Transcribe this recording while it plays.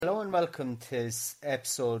Hello and welcome to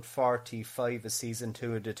episode 45 of season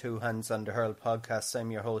 2 of the Two Hands on the Hurl podcast. I'm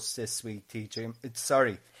your host this week,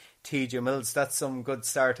 TJ Mills. That's some good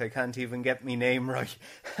start. I can't even get my name right.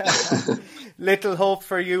 Little hope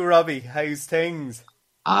for you, Robbie. How's things?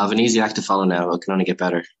 I have an easy act to follow now. It can only get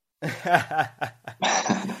better. I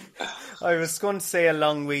was going to say a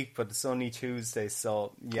long week, but it's only Tuesday,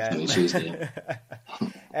 so yeah. It's only Tuesday.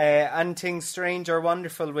 Anything strange or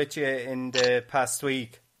wonderful with you in the past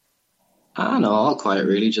week? No, all quiet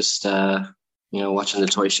really. Just watching the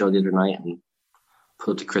toy show the other night and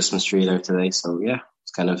put the Christmas tree there today. So yeah,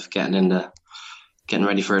 it's kind of getting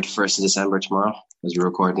ready for the 1st of December tomorrow, as we're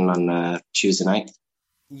recording on Tuesday night.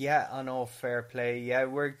 Yeah, I know, fair play. Yeah,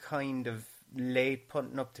 we're kind of late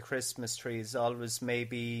putting up the Christmas trees. Always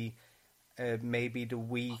maybe the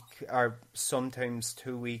week or sometimes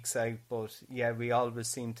 2 weeks out. But yeah, we always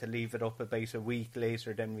seem to leave it up about a week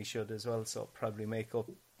later than we should as well. So probably make up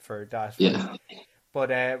for that. Yeah. But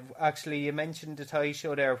actually, you mentioned the toy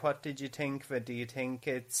show there. What did you think of it? Do you think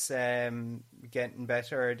it's getting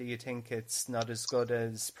better, or do you think it's not as good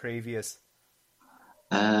as previous?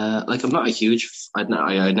 I'm not a huge. I'd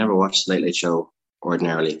never watched the Late Late Show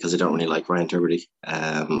ordinarily because I don't really like Ryan Tubridy.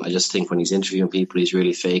 I just think when he's interviewing people, he's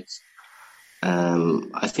really fake.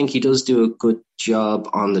 I think he does do a good job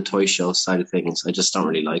on the toy show side of things. I just don't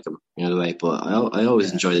really like him in a way. But I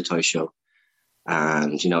always enjoy the toy show.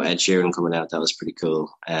 And, Ed Sheeran coming out, that was pretty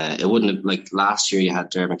cool. It wouldn't have, like last year you had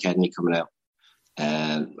Dermot Kennedy coming out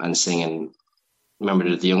and singing.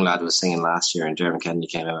 Remember the young lad was singing last year and Dermot Kennedy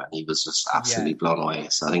came out and he was just absolutely blown away.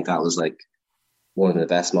 So I think that was like one of the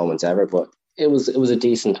best moments ever. But it was a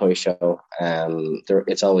decent toy show.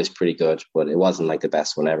 It's always pretty good, but it wasn't like the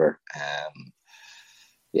best one ever.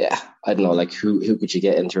 I don't know, like who could you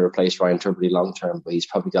get in to replace Ryan Tubridy long term? But he's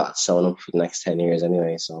probably got it sewn up for the next 10 years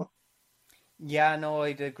anyway, so. Yeah, no,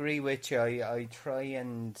 I'd agree with you. I try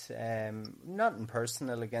and nothing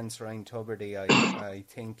personal against Ryan Tubridy. I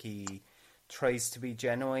think he tries to be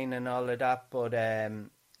genuine and all of that, but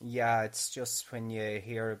it's just when you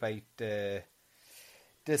hear about the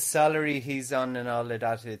salary he's on and all of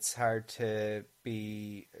that, it's hard to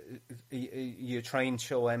be. You try and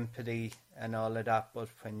show empathy and all of that, but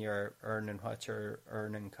when you're earning what you're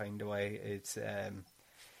earning, kind of way, it's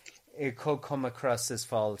it could come across as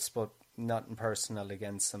false, but. Nothing personal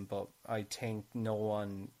against him, but I think no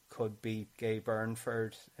one could beat Gay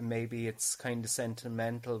Burnford. And maybe it's kind of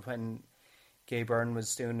sentimental. When Gay Byrne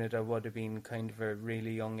was doing it, I would have been kind of a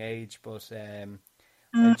really young age, but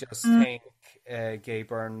I just think Gay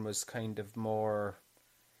Byrne was kind of more.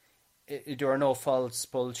 There were no false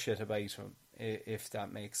bullshit about him, if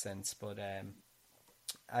that makes sense. But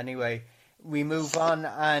anyway. We move on,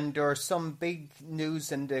 and there's some big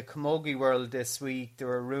news in the camogie world this week. There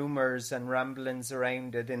were rumours and ramblings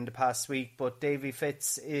around it in the past week, but Davy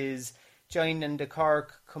Fitz is joining the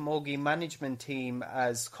Cork camogie management team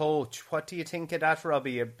as coach. What do you think of that,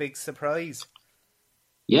 Robbie? A big surprise?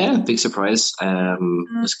 Yeah, big surprise.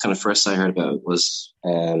 This kind of first I heard about it was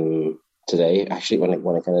today, actually, when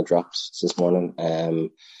it kind of dropped this morning.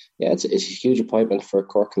 It's a huge appointment for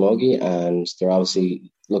Cork camogie, and they're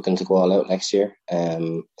obviously looking to go all out next year.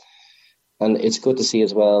 And it's good to see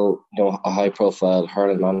as well, a high-profile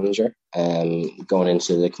hurling manager going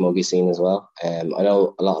into the camogie scene as well. I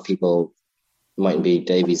know a lot of people mightn't be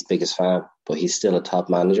Davy's biggest fan, but he's still a top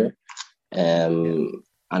manager. And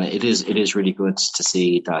it is really good to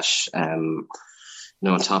see that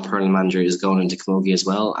a top hurling manager is going into camogie as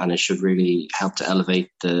well, and it should really help to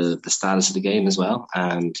elevate the status of the game as well.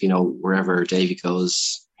 And wherever Davy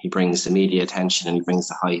goes, he brings the media attention and he brings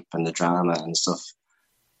the hype and the drama and stuff.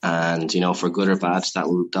 And for good or bad, that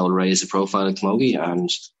will raise the profile of camogie. And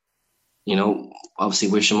obviously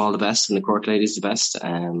wish him all the best and the Cork ladies the best.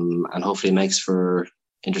 And hopefully it makes for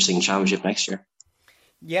interesting championship next year.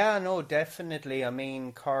 Yeah, no, definitely. I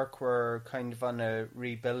mean, Cork were kind of on a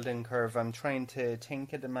rebuilding curve. I'm trying to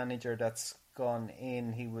think of the manager that's gone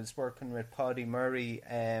in. He was working with Paddy Murray.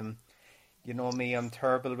 You know me, I'm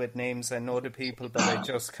terrible with names. I know the people, but I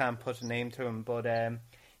just can't put a name to him. But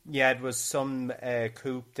it was some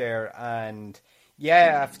coup there. And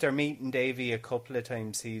after meeting Davy a couple of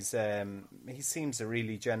times, he seems a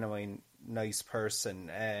really genuine, nice person.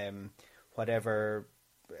 Whatever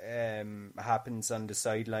happens on the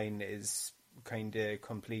sideline is kind of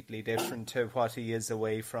completely different to what he is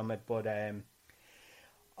away from it. But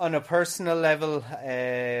on a personal level,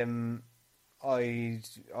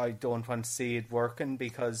 I don't want to see it working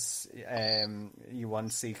because you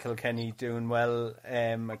want to see Kilkenny doing well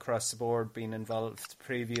across the board, being involved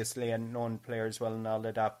previously and known players well and all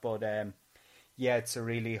of that. But yeah, it's a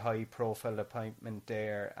really high profile appointment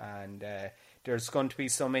there, and there's going to be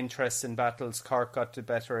some interesting battles. Cork got the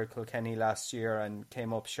better of Kilkenny last year and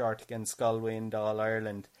came up short against Galway in the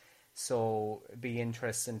All-Ireland, so it'll be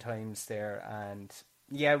interesting times there. And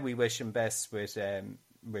yeah, we wish him best with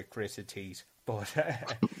gritted teeth. But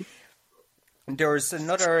there's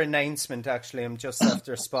another announcement, actually. I'm just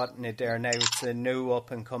after spotting it there now. It's a new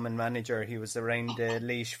up-and-coming manager. He was around the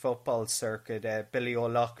Laois football circuit. Billy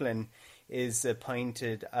O'Loughlin is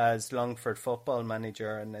appointed as Longford football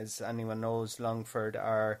manager. And as anyone knows, Longford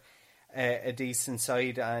are a decent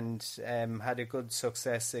side and had a good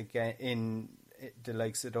success again in the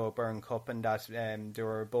likes of the O'Byrne Cup and that. They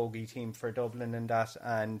were a bogey team for Dublin and that.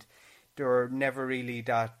 And they were never really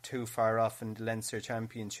that too far off in the Leinster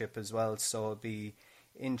Championship as well, so it'll be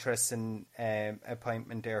interesting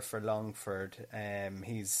appointment there for Longford.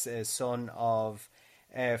 He's a son of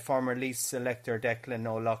former Laois selector Declan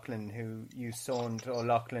O'Loughlin, who used to own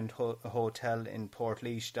O'Loughlin Hotel in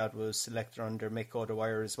Portlaoise that was selected under Mick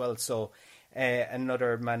O'Dwyer as well. So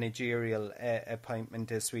another managerial appointment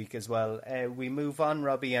this week as well. We move on,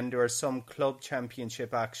 Robbie, and there was some club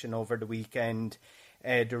championship action over the weekend.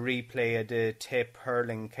 The replay of the Tip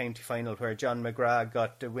hurling county final where John McGrath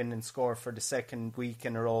got the winning score for the second week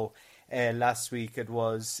in a row. Last week it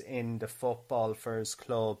was in the football for his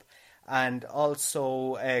club. And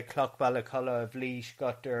also Clough-Ballacolla of Laois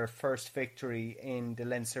got their first victory in the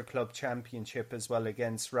Leinster Club Championship as well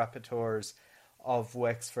against Rapporteurs of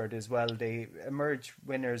Wexford as well. They emerged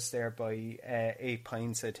winners there by 8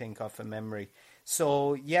 points, I think, off of memory.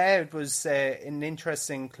 So, yeah, it was an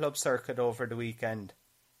interesting club circuit over the weekend.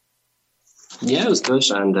 Yeah, it was good,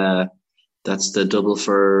 and that's the double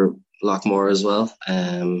for Lockmore as well.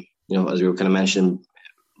 You know, as we were kind of mentioning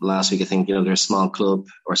last week, I think, you know, they're a small club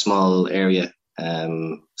or small area,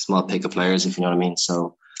 small pick of players, if you know what I mean.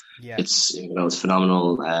 So yeah, it's, you know, it's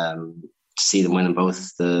phenomenal to see them winning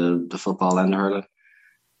both the football and the hurling.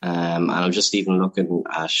 And I'm just even looking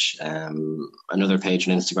at another page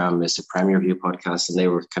on Instagram, it's the Premier View podcast, and they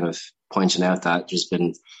were kind of pointing out that there's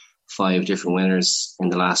been 5 different winners in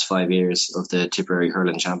the last 5 years of the Tipperary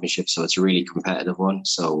Hurling Championship, so it's a really competitive one.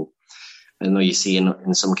 So I know you see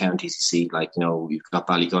in some counties, you see, like, you know, you've got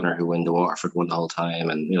Ballygunner who win the Waterford one the whole time,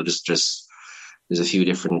 and, you know, just there's a few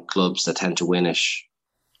different clubs that tend to win it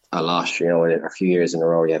a lot, you know, a few years in a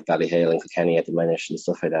row. You have Ballyhale and Kilkenny at the Minish and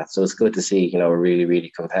stuff like that. So it's good to see, you know, a really,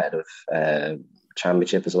 really competitive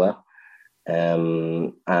championship as well.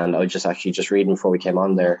 And I was just reading before we came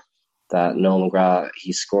on there that Noel McGrath,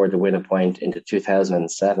 he scored the winning point in the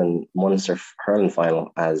 2007 Munster hurling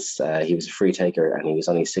final as he was a free taker and he was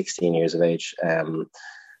only 16 years of age. So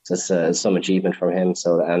it's some achievement from him.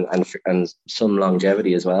 So and some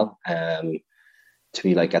longevity as well. To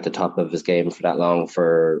be like at the top of his game for that long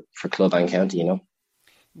for club and county, you know.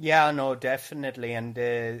 Yeah, no, definitely. And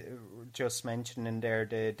just mentioning there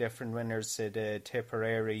the different winners of the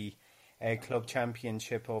Tipperary club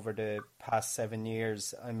championship over the past 7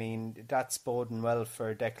 years. I mean, that's boding well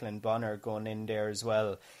for Declan Bonner going in there as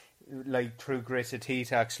well. Like, through gritted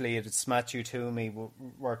teeth, actually, it's Matthew Toomey,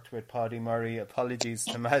 worked with Paddy Murray. Apologies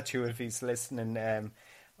to Matthew if he's listening.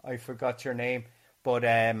 I forgot your name. But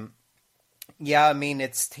yeah, I mean,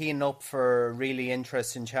 it's teeing up for a really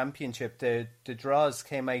interesting championship. The draws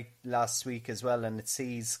came out last week as well, and it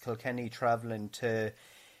sees Kilkenny travelling to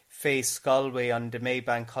face Galway on the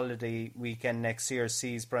Maybank holiday weekend next year,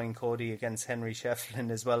 sees Brian Cody against Henry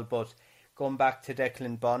Shefflin as well. But going back to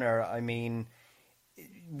Declan Bonner, I mean,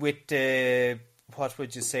 with the, what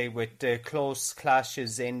would you say, with the close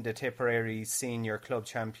clashes in the Tipperary Senior Club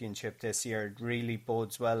Championship this year, it really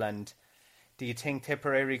bodes well. And do you think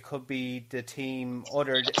Tipperary could be the team?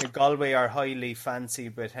 Galway are highly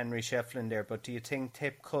fancied with Henry Shefflin there, but do you think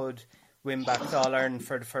Tip could win back to All-Ireland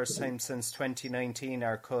for the first time since 2019,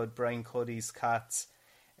 or could Brian Cody's Cats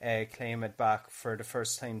claim it back for the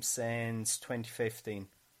first time since 2015?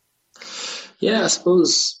 Yeah, I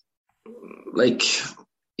suppose, like,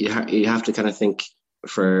 you have to kind of think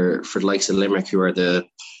for the likes of Limerick, who are the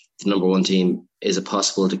number one team, is it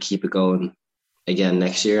possible to keep it going again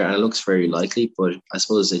next year? And it looks very likely, but I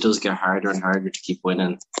suppose it does get harder and harder to keep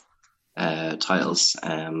winning titles.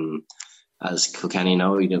 As Kilkenny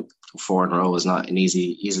know, 4 in a row is not an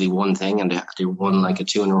easily won thing, and they won like a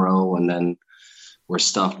 2 in a row, and then were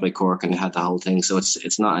stopped by Cork and had the whole thing. So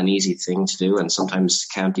it's not an easy thing to do, and sometimes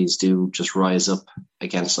counties do just rise up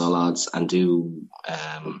against all odds and do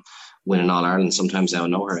win an All-Ireland. Sometimes they'll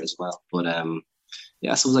know her as well. But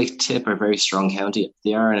yeah, so like Tip are a very strong county.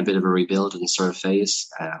 They are in a bit of a rebuilding sort of phase.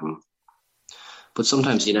 But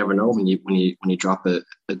sometimes you never know when you drop a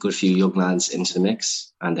good few young lads into the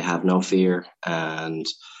mix and they have no fear and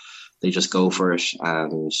they just go for it,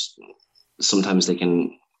 and sometimes they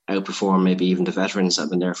can outperform maybe even the veterans that have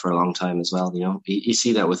been there for a long time as well. You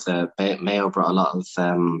see that with Mayo brought a lot of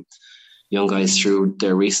young guys through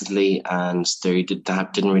there recently, and they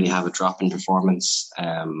didn't really have a drop in performance,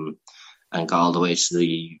 and got all the way to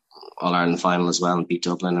the All-Ireland final as well and beat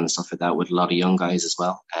Dublin and stuff like that with a lot of young guys as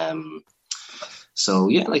well. So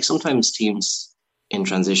yeah, like sometimes teams in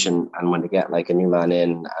transition, and when they get like a new man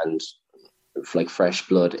in and like fresh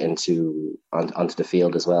blood onto the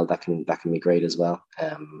field as well, that can be great as well.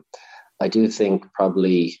 I do think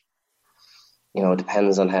probably, it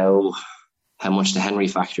depends on how much the Henry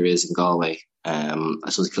factor is in Galway. I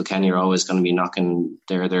suppose Kilkenny are always going to be knocking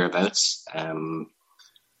thereabouts. I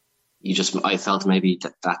felt maybe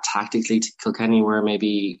that tactically Kilkenny were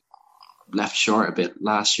maybe left short a bit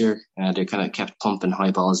last year. They kind of kept pumping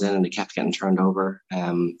high balls in and they kept getting turned over.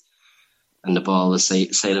 And the ball was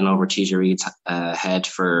sailing over TJ Reid's head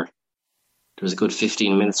there was a good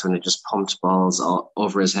 15 minutes when they just pumped balls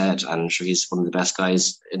over his head. And I'm sure he's one of the best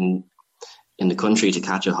guys in the country to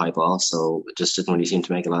catch a high ball. So it just didn't really seem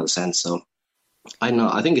to make a lot of sense. So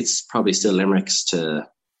I think it's probably still Limerick's to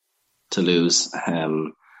lose.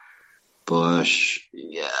 But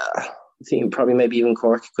yeah, I think probably maybe even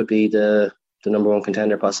Cork could be the number one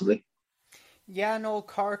contender possibly. Yeah, no,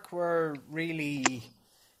 Cork were really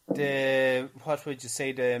the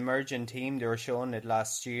emerging team. They were showing it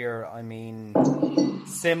last year. I mean,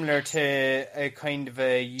 similar to a kind of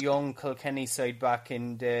a young Kilkenny side back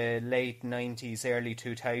in the late 90s, early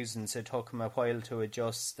 2000s. It took them a while to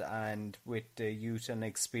adjust, and with the youth and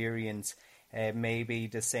experience, maybe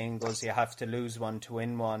the saying goes, you have to lose one to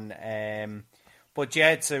win one. But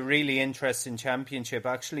yeah, it's a really interesting championship.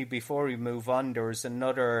 Actually, before we move on, there was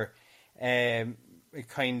another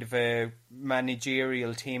kind of a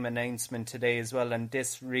managerial team announcement today as well, and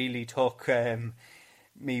this really took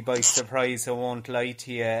me by surprise, I won't lie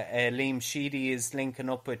to you. Liam Sheedy is linking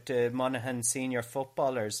up with Monaghan senior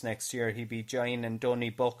footballers next year. He'll be joining Donny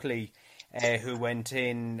Buckley, who went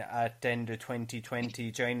in at the end of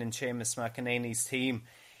 2020, joining Seamus McEnany's team.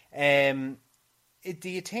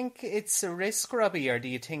 Do you think it's a risk, Robbie, or do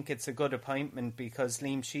you think it's a good appointment? Because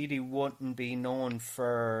Liam Sheedy wouldn't be known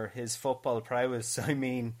for his football prowess, I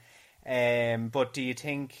mean. But do you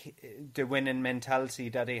think the winning mentality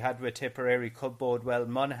that he had with Tipperary could bode well?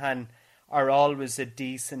 Monaghan are always a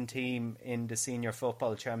decent team in the senior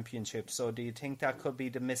football championship. So do you think that could be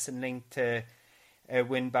the missing link to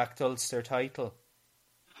win back the Ulster title?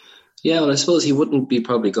 Yeah, well, I suppose he wouldn't be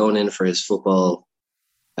probably going in for his football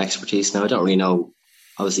expertise. Now, I don't really know.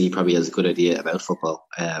 Obviously, he probably has a good idea about football.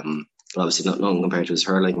 Obviously, not compared to his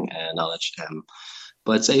hurling knowledge.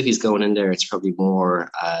 But I'd say if he's going in there, it's probably more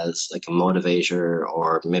as like a motivator,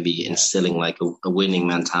 or maybe instilling like a winning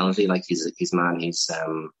mentality. Like he's won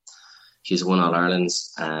All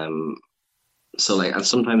Irelands. So like, and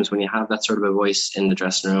sometimes when you have that sort of a voice in the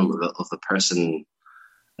dressing room of a person,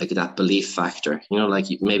 like that belief factor, like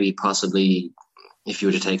maybe possibly if you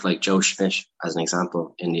were to take like Joe Schmidt as an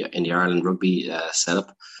example in the Ireland rugby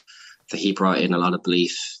setup, that he brought in a lot of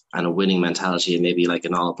belief and a winning mentality, and maybe like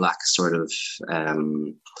an all black sort of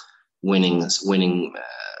winning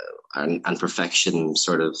and perfection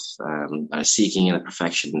sort of seeking in a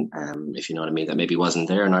perfection, if you know what I mean, that maybe wasn't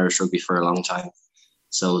there in Irish rugby for a long time.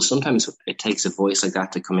 So sometimes it takes a voice like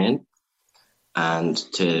that to come in and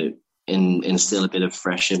to instill a bit of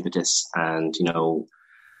fresh impetus. And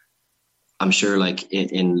I'm sure like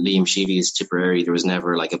in Liam Sheedy's Tipperary, there was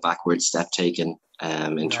never like a backward step taken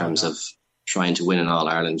in terms of trying to win an All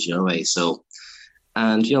Ireland, So,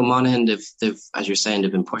 and Monaghan, they've, as you're saying,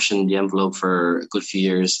 they've been pushing the envelope for a good few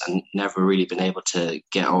years and never really been able to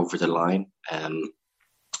get over the line. And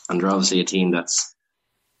they're obviously a team that's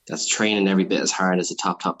training every bit as hard as the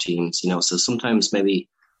top teams, So sometimes maybe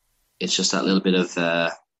it's just that little bit of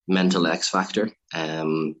mental X factor.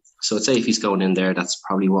 So I'd say if he's going in there, that's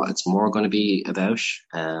probably what it's more going to be about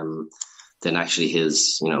than actually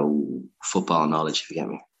his, football knowledge, if you get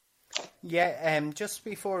me. Yeah, just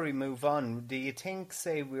before we move on, do you think,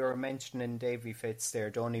 say we were mentioning Davy Fitz there,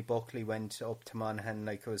 Donny Buckley went up to Monaghan,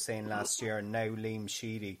 like I was saying last year, and now Liam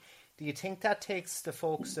Sheedy. Do you think that takes the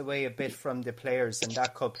focus away a bit from the players, and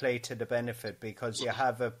that could play to the benefit because you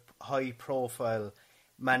have a high-profile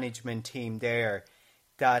management team there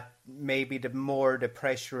that maybe the more the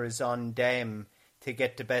pressure is on them to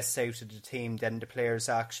get the best out of the team than the players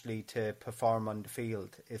actually to perform on the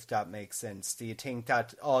field, if that makes sense? Do you think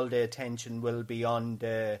that all the attention will be on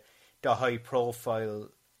the high-profile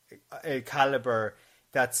calibre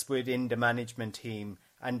that's within the management team,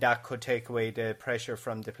 and that could take away the pressure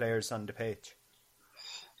from the players on the pitch.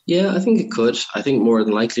 Yeah, I think it could. I think more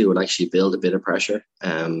than likely it would actually build a bit of pressure,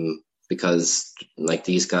 because like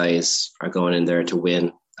these guys are going in there to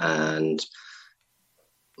win, and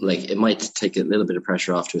like it might take a little bit of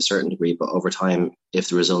pressure off to a certain degree, but over time, if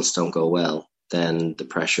the results don't go well, then the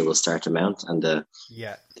pressure will start to mount, and the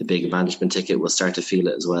big management ticket will start to feel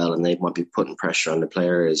it as well, and they might be putting pressure on the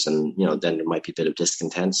players, and then there might be a bit of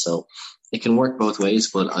discontent. So it can work both ways,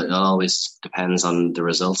 but it always depends on the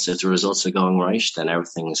results. If the results are going right, then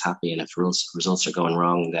everything is happy, and if the results are going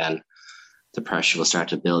wrong, then the pressure will start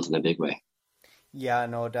to build in a big way. Yeah,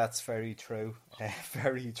 no, that's very true.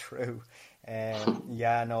 Very true.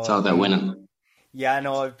 It's all about winning. Yeah,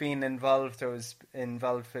 no, I've been involved. I was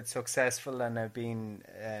involved with Successful, and I've been,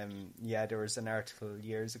 there was an article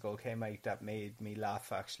years ago came out that made me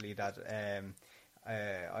laugh, actually, that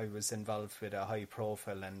I was involved with a high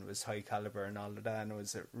profile and was high caliber and all of that, and it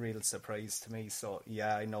was a real surprise to me. So,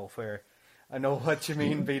 yeah, I know what you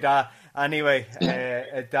mean by that. Anyway,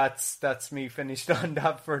 that's me finished on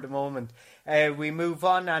that for the moment. We move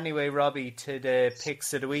on anyway, Robbie, to the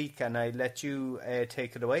picks of the week, and I let you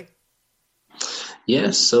take it away.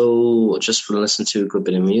 Yeah, so just want to listen to a good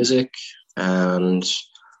bit of music, and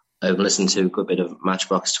I've listened to a good bit of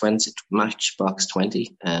Matchbox 20.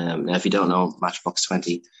 Now, if you don't know Matchbox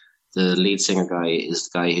 20, the lead singer guy is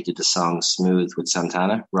the guy who did the song "Smooth" with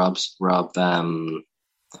Santana, Rob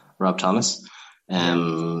Thomas.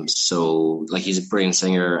 So like he's a brilliant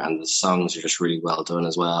singer, and the songs are just really well done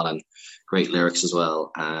as well, and great lyrics as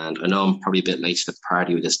well. And I know I'm probably a bit late to the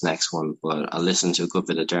party with this next one, but I'll listen to a good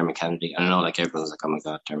bit of Dermot Kennedy. I know like everyone's like, oh my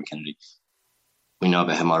God, Dermot Kennedy. We know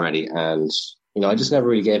about him already. And, I just never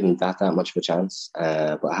really gave him that much of a chance.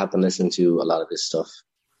 But I have been listening to a lot of his stuff.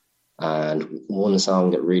 And one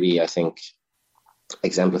song that really, I think,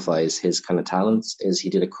 exemplifies his kind of talents is he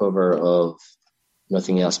did a cover of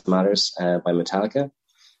Nothing Else Matters by Metallica.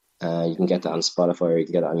 You can get that on Spotify, or you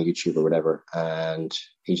can get it on YouTube or whatever. And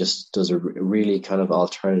he just does a really kind of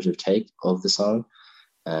alternative take of the song.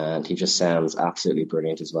 And he just sounds absolutely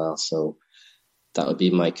brilliant as well. So that would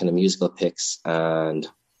be my kind of musical picks. And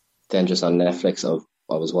then just on Netflix,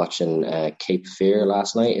 I was watching Cape Fear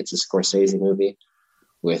last night. It's a Scorsese movie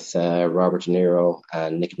with Robert De Niro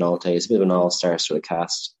and Nick Nolte. It's a bit of an all-star sort of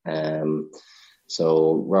cast.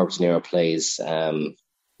 So Robert De Niro plays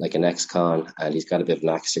like an ex-con, and he's got a bit of an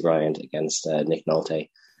axe to grind against Nick Nolte.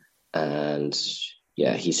 And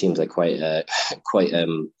yeah, he seems like quite a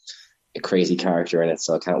crazy character in it,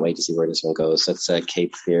 so I can't wait to see where this one goes. So it's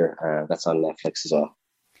Cape Fear. That's on Netflix as well.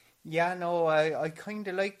 Yeah, no, I kind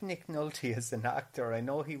of like Nick Nolte as an actor. I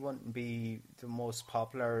know he wouldn't be the most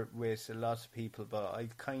popular with a lot of people, but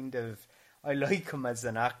I like him as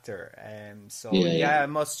an actor. I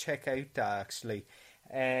must check out that, actually.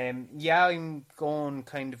 I'm going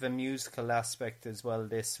kind of a musical aspect as well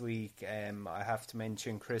this week. I have to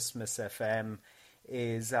mention Christmas FM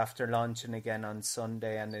is after launching again on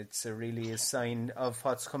Sunday, and it's really a sign of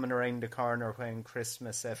what's coming around the corner when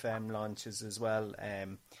Christmas FM launches as well.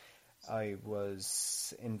 I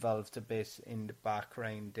was involved a bit in the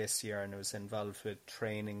background this year, and I was involved with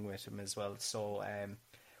training with him as well. So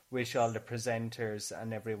wish all the presenters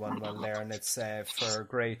and everyone well there, and it's for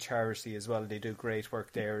great charity as well. They do great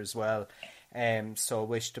work there as well. So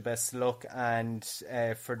wish the best luck, and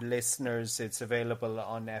for the listeners, it's available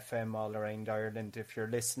on FM all around Ireland. If you're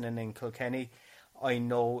listening in Kilkenny, I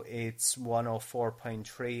know it's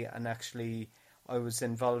 104.3, and actually I was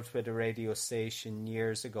involved with a radio station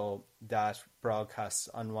years ago that broadcasts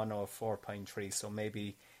on 104.3, so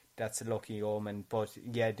maybe that's a lucky omen. But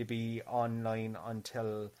yeah, to be online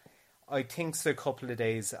until I think it's a couple of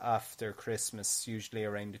days after Christmas, usually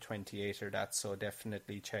around the 28th or that, so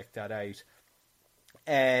definitely check that out.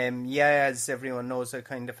 As everyone knows, I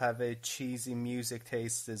kind of have a cheesy music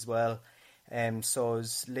taste as well. So I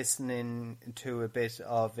was listening to a bit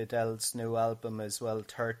of Adele's new album as well,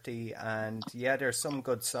 30, and yeah, there's some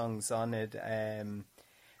good songs on it. And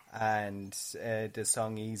the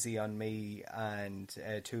song Easy on Me and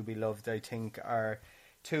To Be Loved, I think, are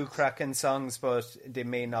two cracking songs, but they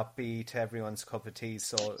may not be to everyone's cup of tea.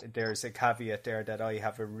 So there's a caveat there that I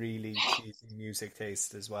have a really cheesy music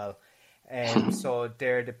taste as well. So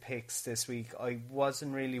they're the picks this week. I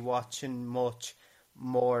wasn't really watching much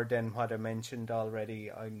more than what I mentioned already.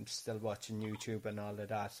 I'm still watching YouTube and all of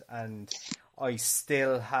that, and I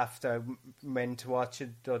still meant to watch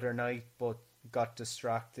it the other night, but got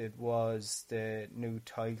distracted, was the new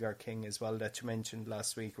Tiger King as well that you mentioned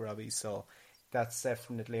last week, Robbie. So that's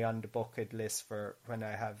definitely on the bucket list for when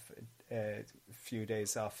I have a few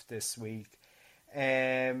days off this week.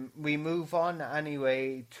 We move on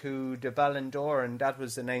anyway to the Ballon d'Or, and that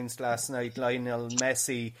was announced last night. Lionel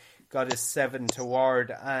Messi got his 7th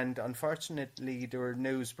award, and unfortunately the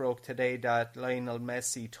news broke today that Lionel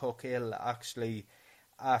Messi took ill actually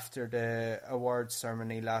after the awards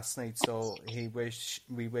ceremony last night, so we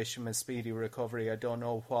wish him a speedy recovery. I don't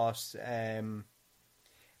know what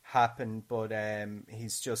happened, but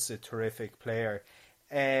he's just a terrific player.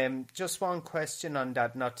 Just one question on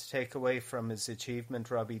that, not to take away from his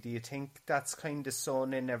achievement, Robbie. Do you think that's kind of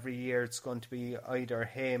sewn in every year? It's going to be either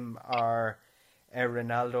him or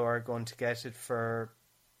Ronaldo are going to get it for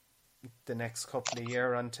the next couple of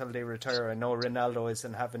years until they retire. I know Ronaldo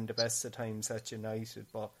isn't having the best of times at United,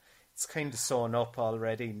 but it's kind of sewn up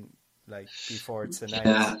already, like before it's announced.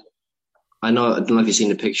 Yeah, I don't know if you've seen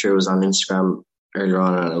the picture. It was on Instagram earlier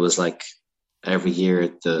on, and it was like every year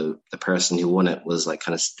the person who won it was like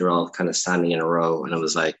they're all kind of standing in a row, and it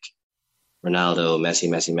was like Ronaldo, Messi,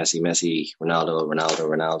 Messi, Messi, Messi, Ronaldo, Ronaldo,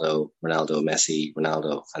 Ronaldo, Ronaldo, Messi,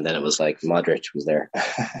 Ronaldo, and then it was like Modric was there.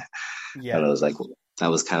 Yeah, and it was like that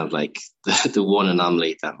was kind of like the one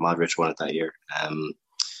anomaly that Modric won it that year.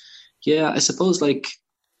 Yeah, I suppose like,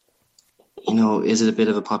 you know, is it a bit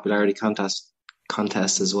of a popularity contest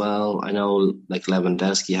as well? I know like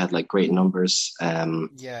Lewandowski had like great numbers.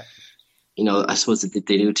 Yeah. You know, I suppose that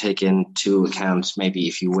they do take into account maybe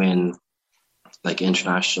if you win like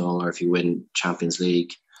international or if you win Champions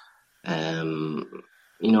League. You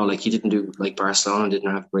know, like he didn't do, like Barcelona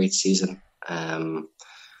didn't have a great season.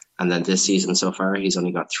 And then this season so far, he's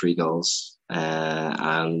only got 3 goals.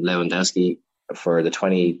 And Lewandowski for the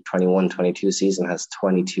 2021-22 season has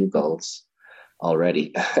 22 goals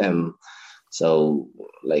already. So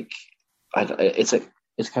like,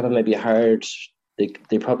 it's kind of maybe hard.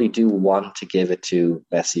 They probably do want to give it to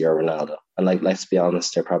Messi or Ronaldo, and like, let's be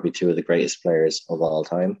honest, they're probably 2 of the greatest players of all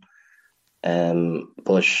time.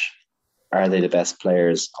 But are they the best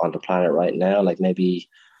players on the planet right now? Like maybe,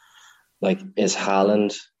 like is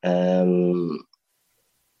Haaland? Haaland,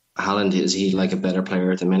 is he like a better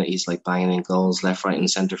player at the minute? He's like banging in goals left, right,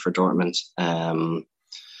 and centre for Dortmund.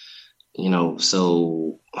 You know,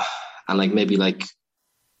 so, and like maybe like,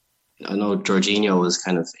 I know Jorginho was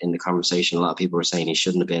kind of in the conversation. A lot of people were saying he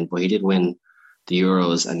shouldn't have been, but he did win the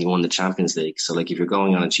Euros and he won the Champions League. So like, if you're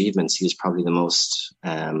going on achievements, he was probably the most,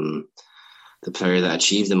 the player that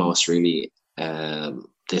achieved the most really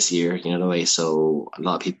this year, you know, the way. So a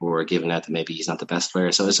lot of people were giving out that maybe he's not the best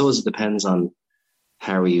player. So I suppose it depends on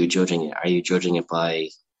how are you judging it. Are you judging it by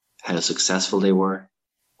how successful they were,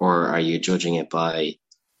 or are you judging it by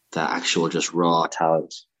the actual just raw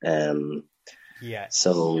talent? Yeah.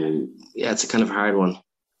 So yeah, it's a kind of hard one.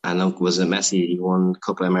 And look, was it Messi? He won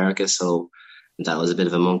Copa America, so that was a bit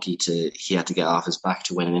of a monkey he had to get off his back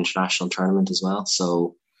to win an international tournament as well.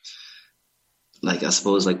 So like, I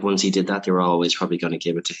suppose like once he did that, they were always probably going to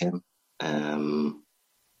give it to him.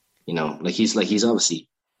 You know, like he's obviously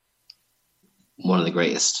one of the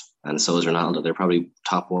greatest, and so is Ronaldo. They're probably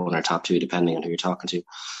top 1 or top 2 depending on who you're talking to.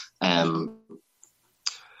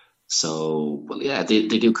 So, well, yeah, they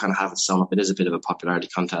do kind of have it sewn up. It is a bit of a popularity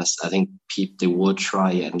contest. I think they would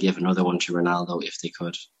try and give another one to Ronaldo if they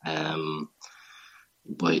could,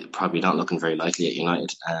 but probably not looking very likely at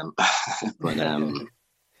United. But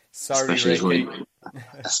sorry,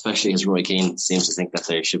 especially as Roy Keane seems to think that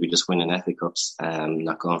they should be just winning FA Cups,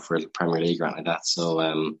 not going for the Premier League or anything like that. So,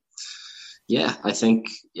 yeah, I think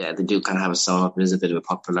they do kind of have it sewn up. It is a bit of a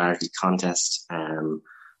popularity contest,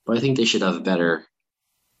 but I think they should have a better,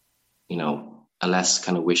 you know, a less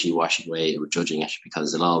kind of wishy-washy way of judging it,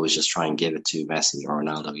 because they'll always just try and give it to Messi or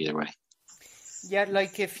Ronaldo either way. Yeah,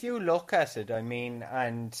 like if you look at it, I mean,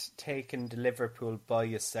 and taking the Liverpool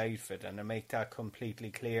bias out of it, and I make that completely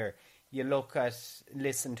clear, you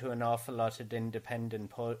listen to an awful lot of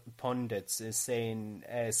independent pundits is saying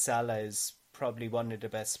Salah is probably one of the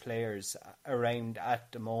best players around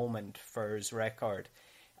at the moment for his record.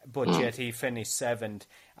 But yet he finished 7th,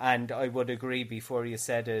 and I would agree before you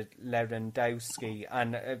said it, Lewandowski,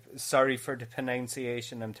 and sorry for the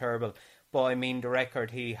pronunciation, I'm terrible, but I mean the record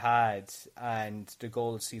he had and the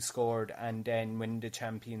goals he scored and then win the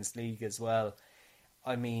Champions League as well.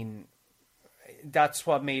 I mean, that's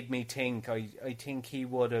what made me think. I think he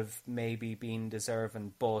would have maybe been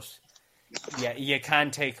deserving, but yeah, you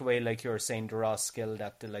can't take away, like you were saying, the raw skill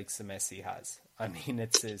that the likes of Messi has. I mean,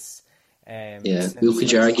 it's his...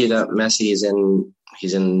 could you argue that Messi is in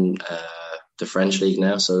the French league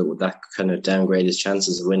now, so would that kind of downgrade his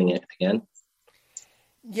chances of winning it again?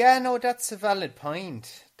 Yeah, no, that's a valid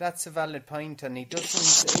point. And he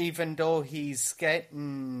doesn't, even though he's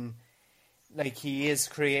getting like he is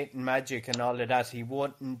creating magic and all of that, he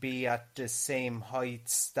wouldn't be at the same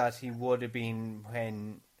heights that he would have been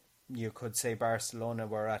when you could say Barcelona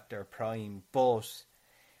were at their prime. But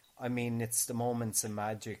I mean, it's the moments of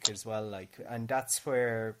magic as well, like, and that's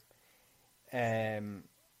where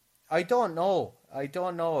I don't know.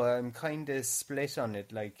 I'm kind of split on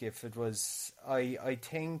it. Like, if it was, I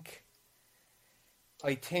think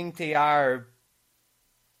they are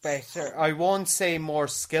better. I won't say more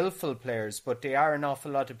skillful players, but they are an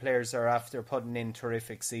awful lot of players are after putting in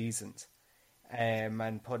terrific seasons,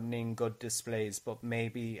 and putting in good displays. But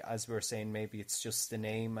maybe, as we're saying, maybe it's just the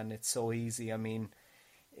name, and it's so easy. I mean,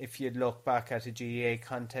 if you look back at a GAA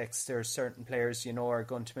context, there are certain players are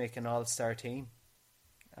going to make an all-star team.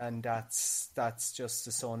 And that's just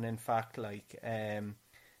the son, in fact. Like,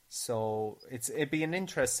 so it'd be an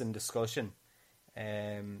interesting discussion,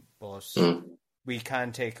 but we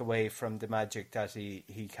can't take away from the magic that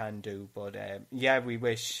he can do. But yeah, we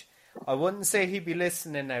wish. I wouldn't say he'd be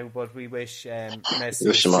listening now, but we wish Messi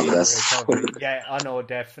wish him all the best. Yeah, I know,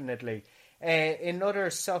 definitely. In other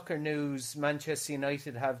soccer news, Manchester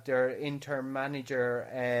United have their interim manager.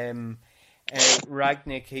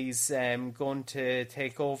 Ragnick, he's going to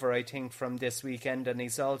take over, I think, from this weekend, and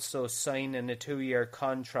he's also signing a 2-year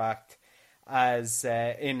contract as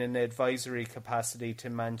in an advisory capacity to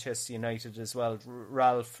Manchester United as well.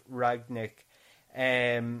 Ralph Ragnick,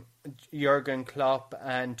 Jurgen Klopp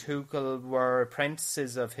and Tuchel were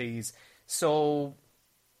apprentices of his, so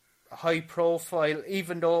high profile,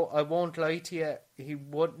 even though I won't lie to you, he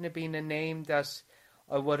wouldn't have been a name that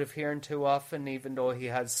I would have heard too often, even though he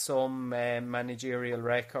has some managerial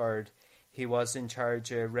record. He was in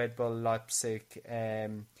charge of Red Bull Leipzig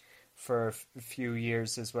for a few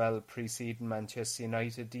years as well, preceding Manchester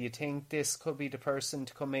United. Do you think this could be the person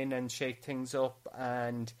to come in and shake things up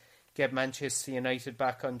and get Manchester United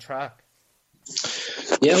back on track?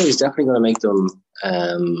 Yeah, well, he's definitely going to make them.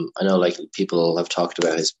 I know, like, people have talked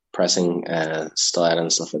about his pressing style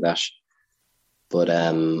and stuff like that, but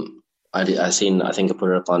I think I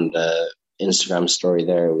put it up on the Instagram story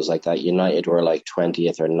there. It was like that United were like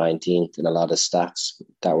 20th or 19th in a lot of stats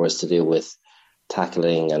that was to do with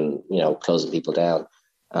tackling and, closing people down.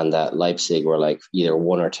 And that Leipzig were like either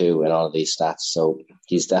 1 or 2 in all of these stats. So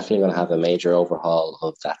he's definitely going to have a major overhaul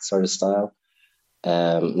of that sort of style.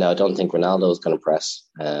 Now, I don't think Ronaldo is going to press,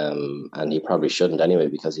 and he probably shouldn't anyway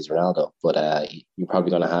because he's Ronaldo. But you're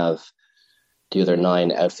probably going to have the other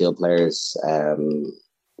 9 outfield players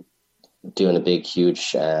doing a big,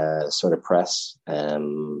 huge sort of press.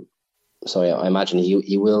 So I imagine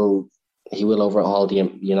he will overhaul the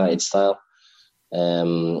United style.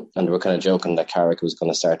 And we're kind of joking that Carrick was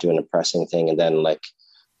going to start doing a pressing thing, and then like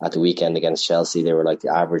at the weekend against Chelsea, they were like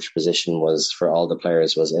the average position was for all the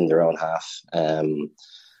players was in their own half. And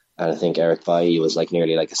I think Eric Bailly was like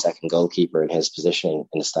nearly like a second goalkeeper in his positioning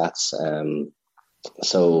in the stats.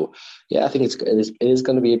 So yeah, I think it is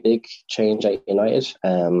going to be a big change at United.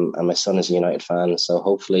 And my son is a United fan, so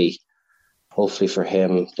hopefully for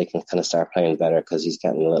him they can kind of start playing better, because he's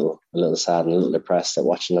getting a little sad and a little depressed at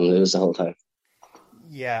watching them lose the whole time.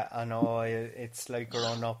 Yeah, I know. It's like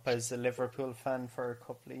growing up as a Liverpool fan for a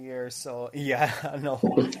couple of years. So, yeah, I know.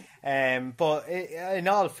 But in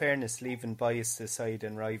all fairness, leaving bias aside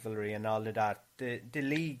and rivalry and all of that, the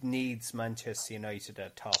league needs Manchester United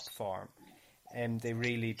at top form. They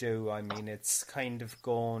really do. I mean, it's kind of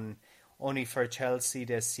gone... Only for Chelsea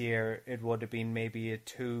this year, it would have been maybe a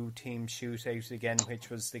 2-team shootout again, which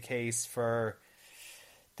was the case for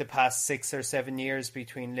the past 6 or 7 years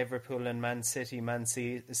between Liverpool and Man City. Man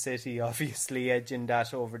City obviously edging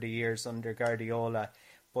that over the years under Guardiola,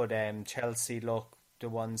 but Chelsea look the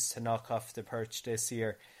ones to knock off the perch this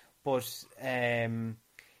year. But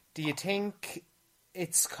do you think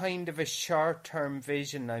it's kind of a short-term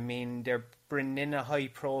vision? I mean, they're bringing in a high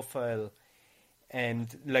profile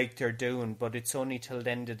and like they're doing, but it's only till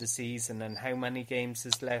the end of the season, and how many games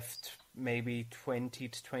is left? Maybe 20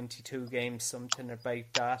 to 22 games, something about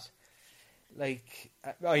that. Like,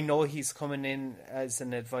 I know he's coming in as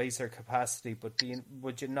an advisor capacity, but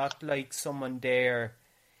would you not like someone there,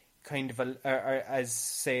 kind of as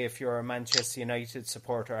say if you're a Manchester United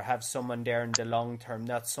supporter, have someone there in the long term,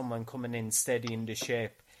 not someone coming in steadying the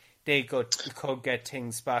ship? They could get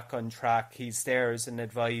things back on track. He's there as an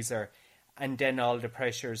advisor, and then all the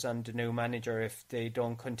pressure's on the new manager if they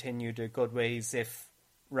don't continue the good ways, if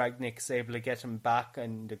Ragnick's able to get him back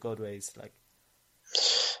in the good ways. Like,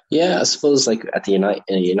 yeah, I suppose like at the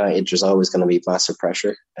United, there's always going to be massive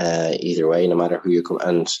pressure either way, no matter who you come,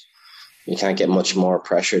 and you can't get much more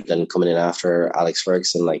pressure than coming in after Alex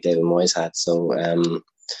Ferguson, like David Moyes had. So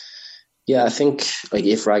Yeah, I think like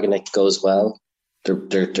if Ragnick goes well,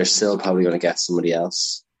 they're still probably going to get somebody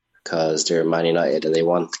else because they're Man United and they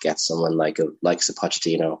want to get someone like a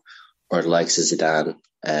Pochettino or like a Zidane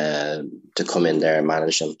to come in there and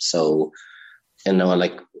manage them. So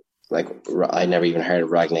like I never even heard of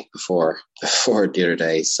Ragnick before the other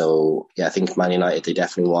day. So yeah, I think Man United, they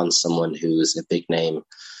definitely want someone who's a big name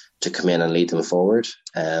to come in and lead them forward.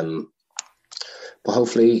 But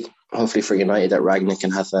hopefully for United that Ragnick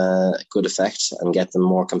can have a good effect and get them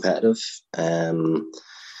more competitive. And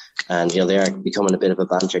they are becoming a bit of a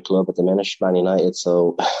banter club at the minute, Man United.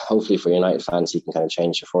 So hopefully for United fans, he can kind of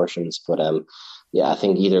change their fortunes. But yeah, I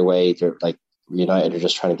think either way, they're like United are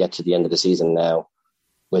just trying to get to the end of the season now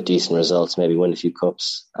with decent results, maybe win a few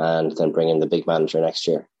cups, and then bring in the big manager next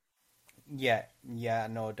year. Yeah,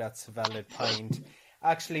 no, that's a valid point.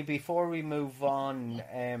 Actually, before we move on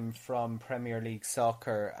from Premier League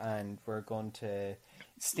soccer, and we're going to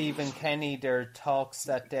Stephen Kenny, there are talks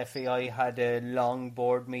that the FAI had a long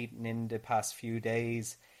board meeting in the past few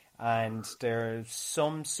days, and there's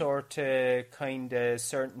some sort of kind of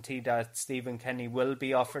certainty that Stephen Kenny will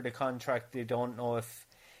be offered a contract. They don't know if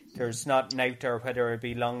there's nothing out there whether it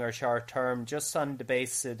be long or short term. Just on the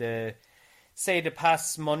basis of the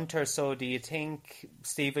past month or so, do you think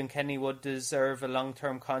Stephen Kenny would deserve a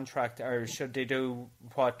long-term contract, or should they do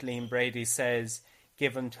what Liam Brady says,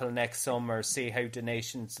 give him till next summer, see how the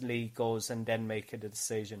Nations League goes, and then make a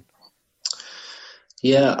decision?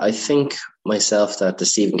 Yeah, I think myself that the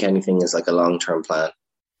Stephen Kenny thing is like a long-term plan,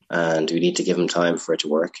 and we need to give him time for it to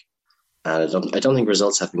work. And I don't think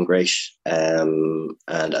results have been great. And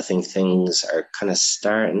I think things are kind of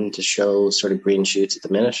starting to show sort of green shoots at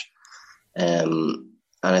the minute. And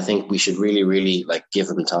I think we should really, really like give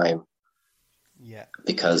him time. Yeah.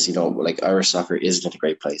 Because, like Irish soccer isn't a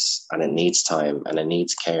great place and it needs time and it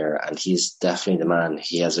needs care. And he's definitely the man.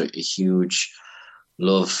 He has a huge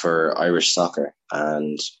love for Irish soccer.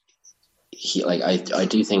 And I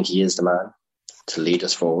do think he is the man to lead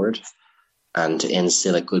us forward and to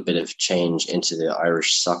instill a good bit of change into the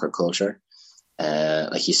Irish soccer culture.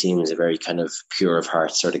 He seems a very kind of pure of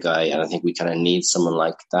heart sort of guy, and I think we kind of need someone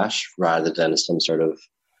like that rather than some sort of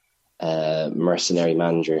mercenary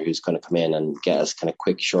manager who's going to come in and get us kind of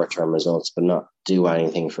quick short-term results but not do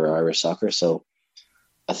anything for Irish soccer. So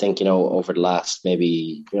I think, over the last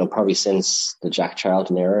maybe, probably since the Jack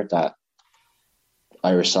Charlton era, that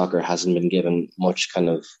Irish soccer hasn't been given much kind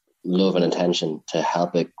of love and attention to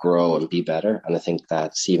help it grow and be better. And I think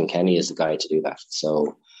that Stephen Kenny is the guy to do that.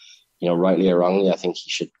 So, rightly or wrongly, I think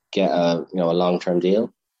he should get a long-term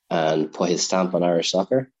deal and put his stamp on Irish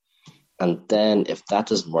soccer. And then if that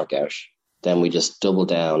doesn't work out, then we just double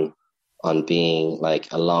down on being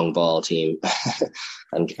like a long ball team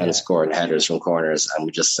and scoring headers from corners. And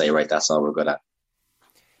we just say, right, that's all we're good at.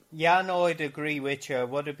 Yeah, no, I'd agree with you. I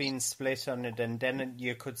would have been split on it, and then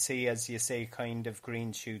you could see, as you say, kind of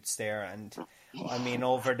green shoots there. And I mean,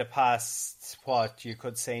 over the past, you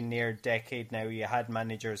could say near decade now, you had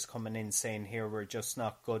managers coming in saying, here, we're just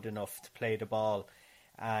not good enough to play the ball.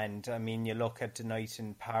 And I mean, you look at the night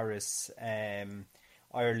in Paris,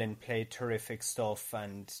 Ireland played terrific stuff,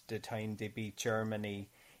 and the time they beat Germany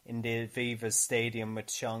in the Aviva Stadium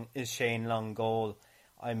with Shane Long goal.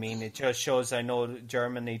 I mean, it just shows, I know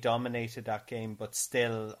Germany dominated that game, but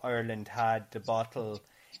still Ireland had the bottle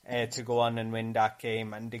to go on and win that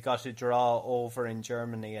game, and they got a draw over in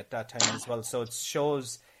Germany at that time as well. So it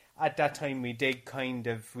shows at that time we could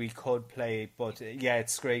play, but yeah,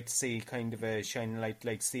 it's great to see kind of a shining light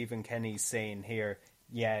like Stephen Kenny saying here,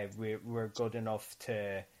 yeah, we're good enough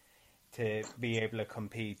to be able to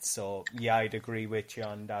compete. So yeah, I'd agree with you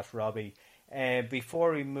on that, Robbie.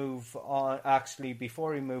 Before we move on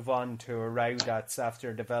to a row that's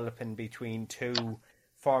after developing between two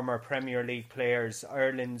former Premier League players,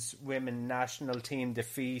 Ireland's women national team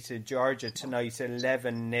defeated Georgia tonight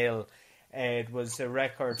 11-0. It was a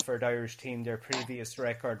record for the Irish team. Their previous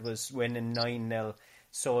record was winning 9-0.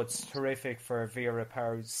 So it's terrific for Vera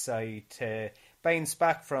Pauw's side to bounce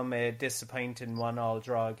back from a disappointing 1-1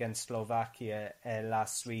 draw against Slovakia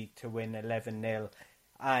last week to win 11-0.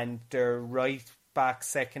 And they're right back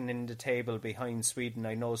second in the table behind Sweden.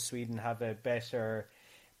 I know Sweden have a better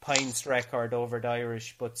points record over the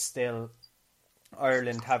Irish, but still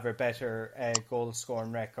Ireland have a better goal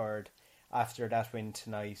scoring record after that win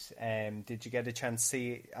tonight. Did you get a chance to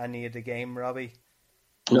see any of the game, Robbie?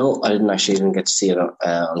 No, I didn't actually even get to see it,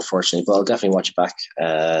 unfortunately, but I'll definitely watch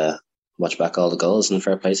back all the goals, and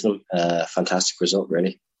fair play to them. Fantastic result,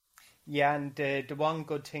 really. Yeah, and the one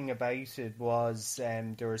good thing about it was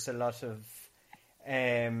there was a lot of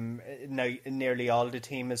Now nearly all the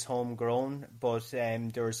team is homegrown, but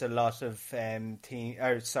there's a lot of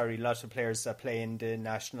lot of players that play in the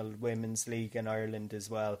National Women's League in Ireland as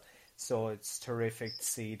well. So it's terrific to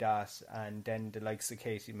see that. And then the likes of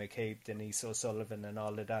Katie McCabe, Denise O'Sullivan and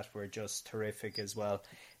all of that were just terrific as well.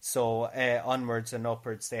 So onwards and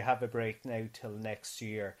upwards. They have a break now till next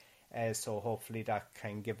year. So hopefully that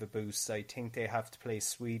can give a boost. I think they have to play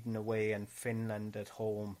Sweden away and Finland at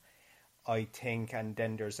home, I think. And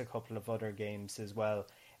then there's a couple of other games as well.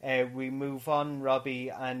 We move on, Robbie,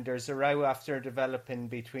 and there's a row after developing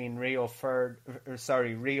between Rio Ferdinand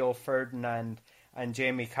and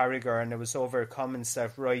Jamie Carragher, and it was over comments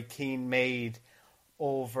that Roy Keane made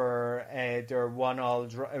over their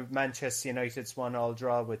 1-1 Manchester United's 1-1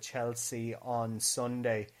 draw with Chelsea on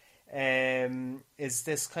Sunday. Is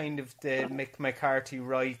this kind of the Mick McCarthy,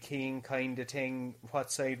 Roy Keane kind of thing?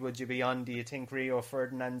 What side would you be on? Do you think Rio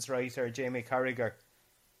Ferdinand's right or Jamie Carragher?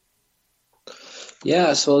 Yeah,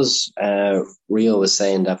 I suppose Rio was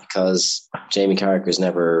saying that because Jamie Carragher's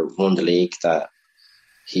never won the league, that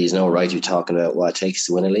he's no right to be talking about what it takes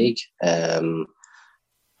to win a league.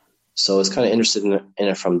 So I was kind of interested in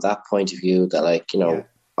it from that point of view, that, like,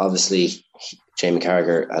 obviously Jamie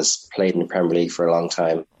Carragher has played in the Premier League for a long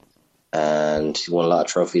time and he won a lot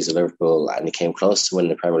of trophies at Liverpool, and he came close to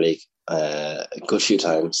winning the Premier League a good few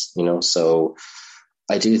times, So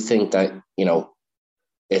I do think that,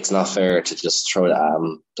 it's not fair to just throw it at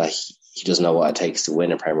him that he doesn't know what it takes to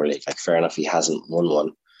win a Premier League. Like, fair enough, he hasn't won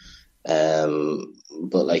one.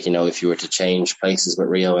 But if you were to change places with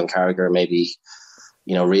Rio and Carragher, maybe,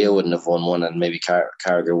 Rio wouldn't have won one and maybe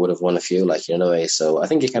Carragher would have won a few, So I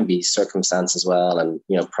think it can be circumstance as well. And,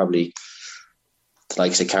 probably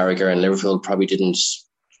like the Carragher and Liverpool probably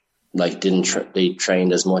they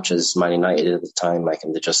trained as much as Man United did at the time.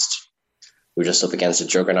 And they were just up against a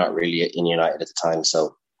juggernaut really in United at the time.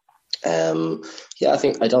 So, I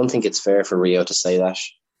don't think it's fair for Rio to say that.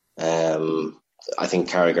 I think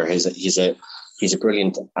Carragher, he's a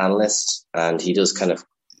brilliant analyst, and he does kind of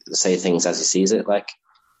say things as he sees it,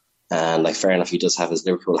 and fair enough, he does have his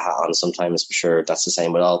Liverpool hat on sometimes, for sure. That's the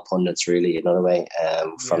same with all pundits, really, in a way,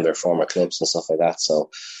 from their former clubs and stuff like that. So,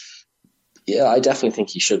 yeah, I definitely think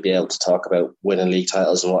he should be able to talk about winning league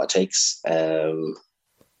titles and what it takes,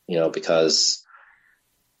 because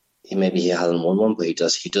maybe he hasn't won one, but he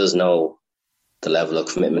does know the level of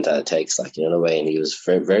commitment that it takes, in a way, and he was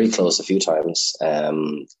very, very close a few times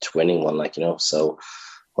to winning one, So,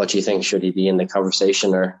 what do you think? Should he be in the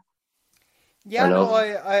conversation or? Yeah, no,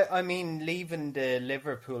 I mean, leaving the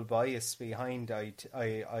Liverpool bias behind,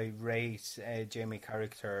 I rate Jamie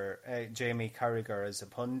Carragher as a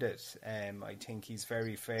pundit. I think he's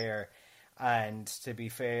very fair, and to be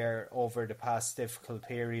fair, over the past difficult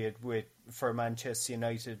period for Manchester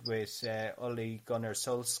United with Ole Gunnar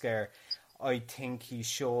Solskjaer, I think he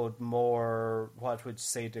showed more,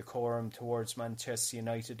 decorum towards Manchester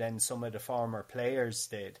United than some of the former players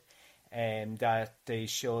did. That they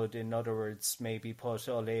should, in other words, maybe put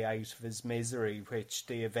Ole out of his misery, which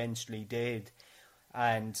they eventually did.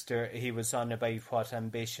 And he was on about what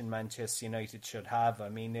ambition Manchester United should have. I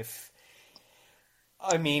mean, if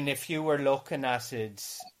you were looking at it,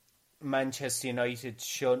 Manchester United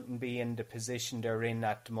shouldn't be in the position they're in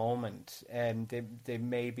at the moment. They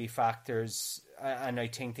may be factors, and I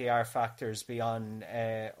think they are factors beyond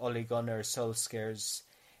Ole Gunnar Solskjaer's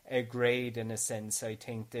grade, in a sense. I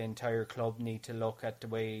think the entire club need to look at the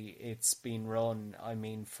way it's been run. I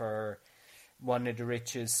mean, for one of the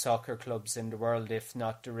richest soccer clubs in the world, if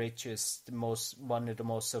not the richest, one of the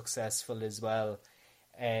most successful as well,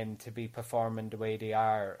 to be performing the way they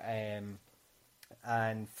are.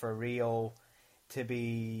 And for Rio to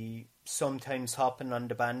be sometimes hopping on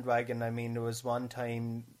the bandwagon. I mean, there was one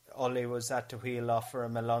time Ole was at the wheel, offer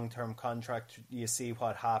him a long-term contract. You see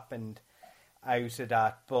what happened out of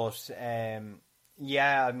that. But,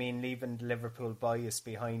 leaving the Liverpool bias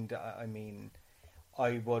behind,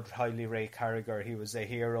 I would highly rate Carragher. He was a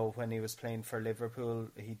hero when he was playing for Liverpool.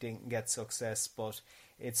 He didn't get success, but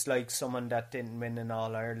it's like someone that didn't win in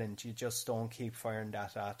All-Ireland. You just don't keep firing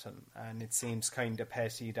that at him. And it seems kind of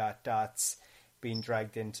petty that that's been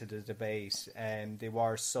dragged into the debate. There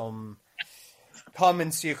were some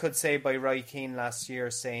comments, you could say, by Roy Keane last year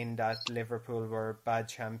saying that Liverpool were bad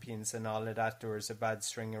champions and all of that. There was a bad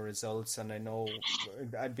string of results, and I know,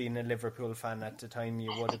 being a Liverpool fan at the time,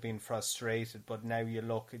 you would have been frustrated, but now you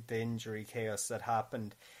look at the injury chaos that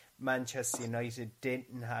happened. Manchester United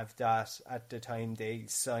didn't have that at the time. They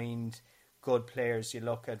signed good players. You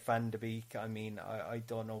look at Van de Beek, I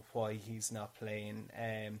don't know why he's not playing.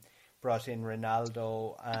 Brought in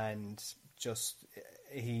Ronaldo, and just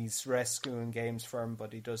he's rescuing games for him,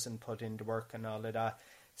 but he doesn't put in the work and all of that.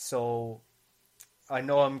 So I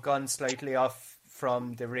know I'm gone slightly off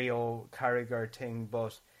from the Rio Carragher thing,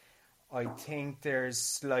 but I think there's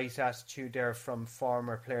slight attitude there from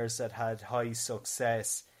former players that had high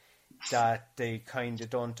success that they kind of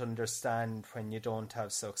don't understand when you don't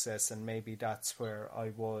have success, and maybe that's where I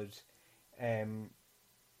would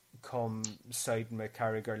come siding with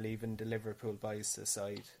Carragher, leaving the Liverpool boys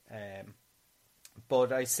aside.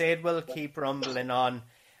 But I said we'll keep rumbling on,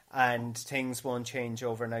 and things won't change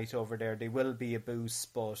overnight over there. They will be a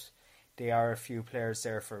boost, but there are a few players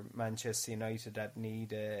there for Manchester United that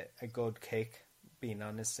need a good kick, being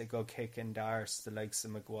honest, a good kick in the arse, the likes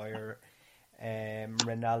of Maguire.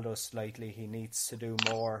 Ronaldo slightly, he needs to do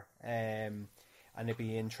more, and it'd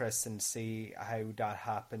be interesting to see how that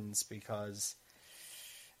happens, because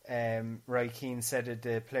Roy Keane said it,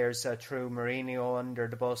 the players that threw Mourinho under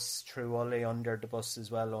the bus, threw Ole under the bus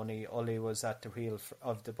as well, only Ole was at the wheel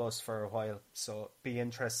of the bus for a while, so be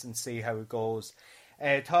interesting to see how it goes.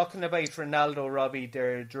 Talking about Ronaldo, Robbie,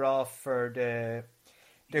 their draw for the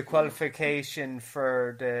qualification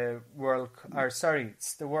for the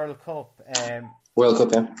it's the World Cup. World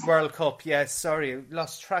Cup, yeah. World Cup, yes. Sorry,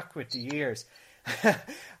 lost track with the years. I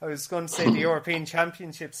was going to say the European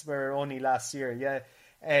Championships were only last year, yeah.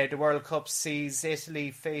 The World Cup sees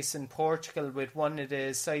Italy facing Portugal, with one of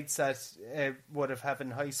the sides that would have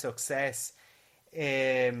having high success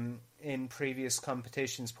in previous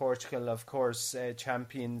competitions. Portugal, of course,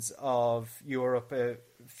 champions of Europe a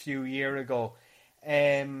few years ago.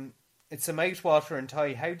 It's a mouth-watering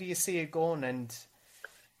tie. How do you see it going? And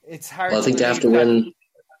it's hard. Well, I think they have to win.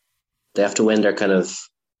 They have to win their kind of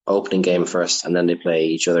opening game first, and then they play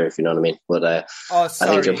each other, if you know what I mean. But I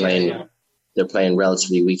think they're playing. Yeah. They're playing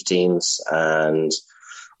relatively weak teams, and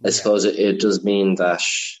I suppose it does mean that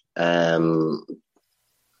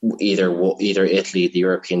either Italy, the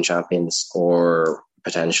European champions, or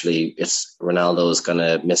potentially it's Ronaldo's going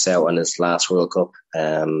to miss out on his last World Cup.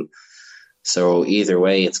 So either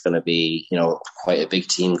way, it's going to be, quite a big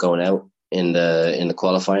team going out in the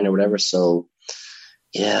qualifying or whatever. So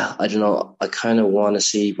yeah, I don't know. I kind of want to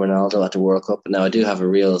see Ronaldo at the World Cup. Now I do have a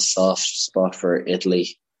real soft spot for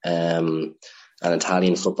Italy and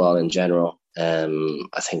Italian football in general. I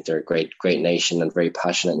think they're a great nation and very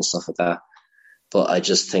passionate and stuff like that. But I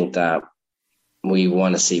just think that we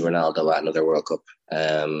want to see Ronaldo at another World Cup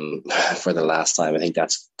for the last time. I think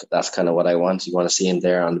that's kind of what I want. You want to see him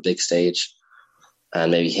there on the big stage,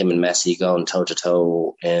 and maybe him and Messi going toe to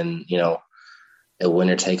toe in a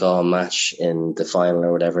winner take all match in the final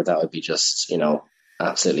or whatever. That would be just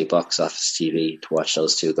absolutely box office TV to watch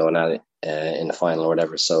those two going at it in the final or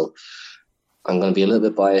whatever. So I'm going to be a little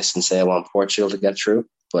bit biased and say I want Portugal to get through,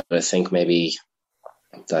 but I think maybe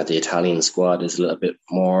that the Italian squad is a little bit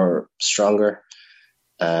more stronger,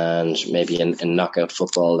 and maybe in knockout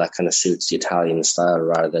football that kind of suits the Italian style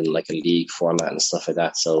rather than like a league format and stuff like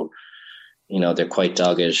that. So, they're quite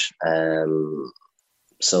dogged.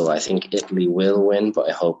 So I think Italy will win, but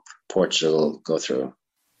I hope Portugal go through.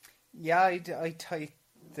 Yeah, I take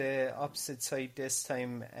the opposite side this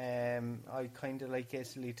time. I kind of like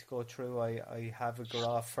Italy to go through. I have a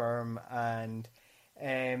graph firm, and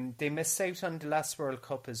they missed out on the last World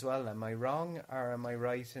Cup as well. Am I wrong, or am I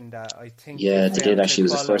right in that? I think they did actually.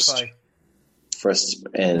 It was the first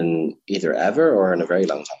in either ever or in a very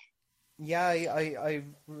long time. Yeah, I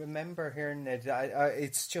remember hearing it.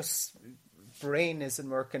 It's just brain isn't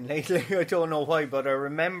working lately. I don't know why, but I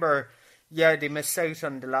remember. Yeah, they missed out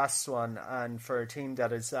on the last one, and for a team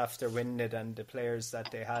that is after winning it and the players that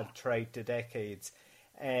they had throughout the decades.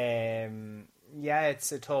 Yeah,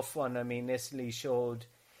 it's a tough one. I mean, Italy showed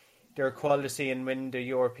their quality and win the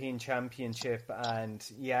European Championship, and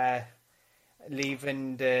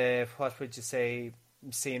leaving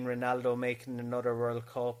seeing Ronaldo making another World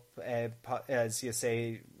Cup, as you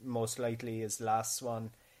say, most likely his last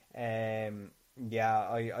one.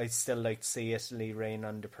 I still like to see Italy reign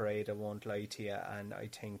on the parade, I won't lie to you, and I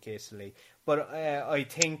think Italy. But I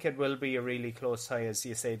think it will be a really close tie, as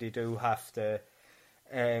you say. They do have to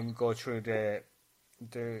go through the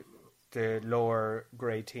lower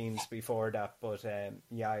grade teams before that, but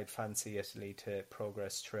I'd fancy Italy to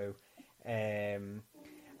progress through. And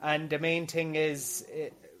the main thing is,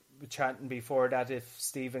 chatting before that, if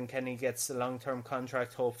Stephen Kenny gets a long-term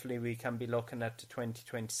contract, hopefully we can be looking at the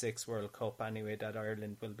 2026 World Cup anyway, that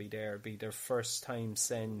Ireland will be there. It'll be their first time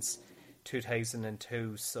since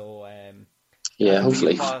 2002, so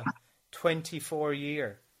hopefully 24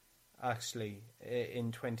 year actually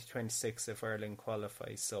in 2026 if Ireland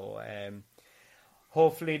qualifies. So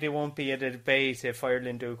hopefully there won't be a debate if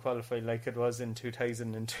Ireland do qualify like it was in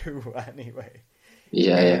 2002 anyway.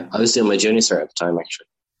 Yeah. I was doing my junior cert at the time, actually.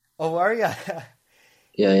 Oh, are you?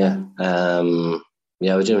 Yeah.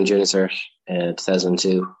 I was doing junior cert in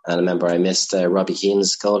 2002, and I remember I missed Robbie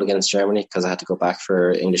Keane's goal against Germany because I had to go back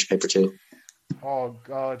for English paper 2. Oh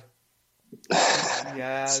God.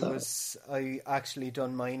 Yeah, So, I actually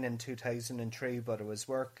done mine in 2003, but I was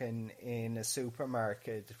working in a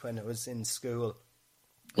supermarket when I was in school.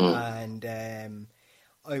 And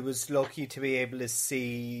I was lucky to be able to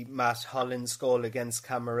see Matt Holland's goal against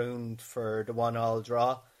Cameroon for the 1-1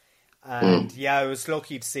 draw. And I was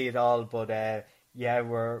lucky to see it all, but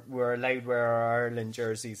we're allowed to wear our Ireland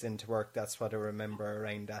jerseys into work. That's what I remember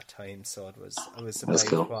around that time. So it was that's about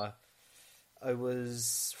cool. I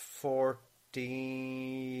was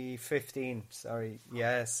 15, sorry.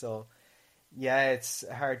 Yeah, so it's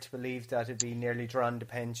hard to believe that it'd be nearly drawn to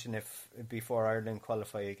pension if before Ireland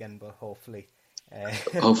qualify again, but hopefully.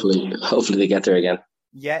 Hopefully they get there again.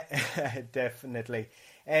 Yeah, definitely.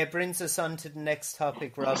 Brings us on to the next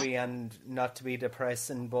topic, Robbie, and not to be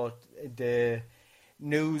depressing, but the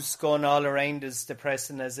news going all around, as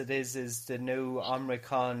depressing as it is the new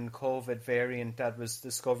Omicron COVID variant that was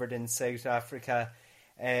discovered in South Africa.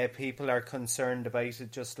 People are concerned about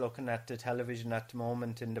it. Just looking at the television at the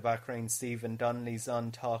moment in the background, Stephen Donnelly's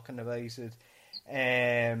on talking about it.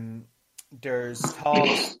 There's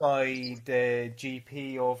talks by the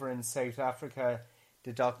GP over in South Africa,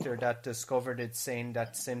 the doctor that discovered it, saying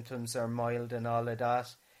that symptoms are mild and all of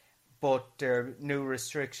that. But there are new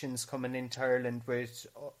restrictions coming into Ireland with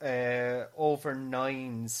over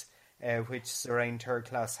 9s, which is around third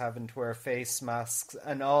class, having to wear face masks.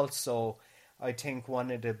 And also, I think one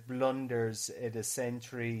of the blunders in the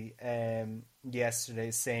century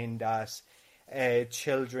yesterday saying that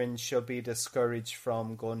children should be discouraged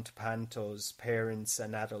from going to pantos. Parents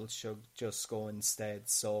and adults should just go instead.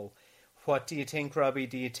 So what do you think, Robbie?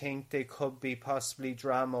 Do you think they could be possibly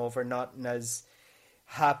drama over nothing, as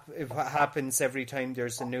it happens every time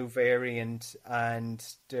there's a new variant, and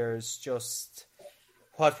there's just,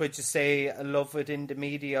 what would you say, a love within the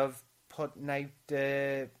media of putting out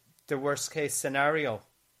the worst case scenario?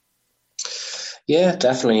 Yeah,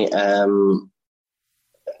 definitely. I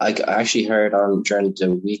actually heard on during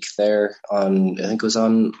the week there on, I think it was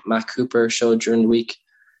on Matt Cooper show during the week.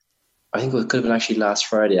 I think it could have been actually last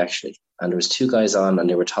Friday actually. And there was 2 guys on and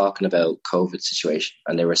they were talking about COVID situation,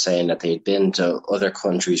 and they were saying that they'd been to other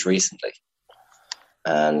countries recently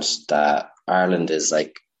and that Ireland is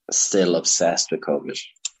like still obsessed with COVID.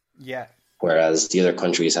 Yeah. Whereas the other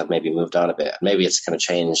countries have maybe moved on a bit. Maybe it's kind of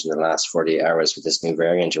changed in the last 48 hours with this new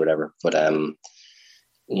variant or whatever. But,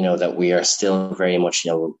 that we are still very much,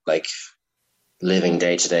 like living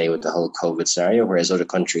day to day with the whole COVID scenario, whereas other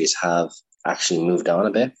countries have actually moved on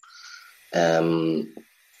a bit. So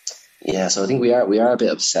I think we are a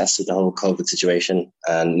bit obsessed with the whole COVID situation,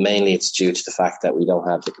 and mainly it's due to the fact that we don't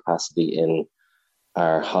have the capacity in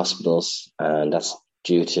our hospitals, and that's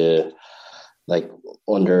due to like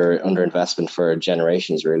under investment for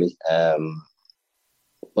generations, really. But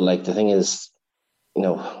like the thing is, I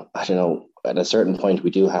don't know, at a certain point we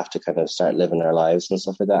do have to kind of start living our lives and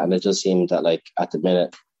stuff like that, and it just seems that like at the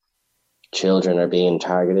minute children are being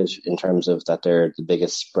targeted in terms of that they're the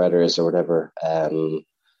biggest spreaders or whatever. I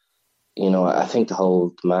think the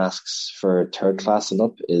whole masks for third class and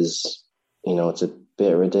up is, it's a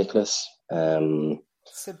bit ridiculous.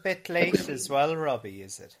 It's a bit late as well, Robbie,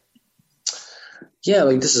 is it? Yeah,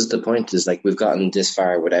 like this is the point, is like we've gotten this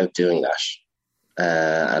far without doing that.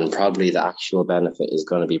 And probably the actual benefit is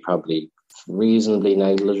going to be probably reasonably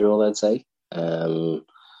negligible, I'd say, in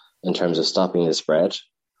terms of stopping the spread.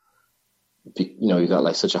 You've got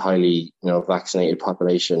like such a highly, vaccinated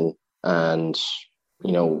population, and,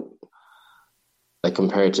 like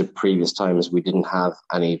compared to previous times, we didn't have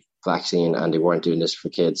any vaccine and they weren't doing this for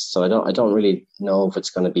kids. So I don't really know if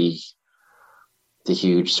it's going to be the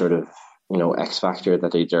huge sort of, X factor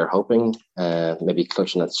that they're hoping, maybe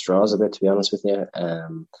clutching at straws a bit, to be honest with you.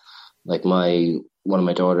 Like one of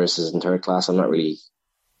my daughters is in third class. I'm not really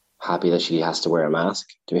happy that she has to wear a mask,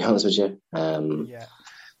 to be honest with you.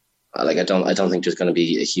 Like I don't think there's going to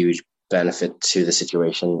be a huge benefit to the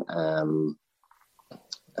situation.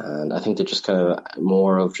 And I think they're just kind of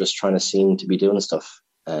more of just trying to seem to be doing stuff,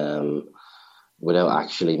 without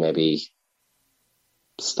actually maybe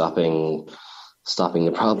stopping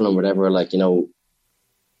the problem or whatever. Like,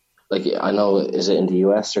 like I know, is it in the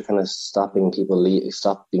US they're kind of stopping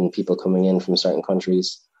people coming in from certain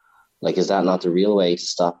countries? Like, is that not the real way to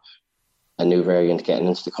stop a new variant getting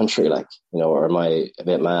into the country? Like, or am I a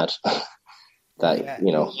bit mad that,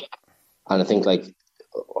 and I think like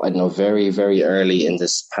I know very, very early in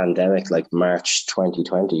this pandemic, like March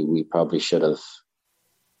 2020, we probably should have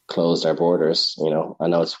closed our borders. I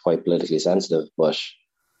know it's quite politically sensitive, but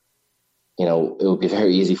it would be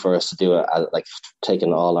very easy for us to do like take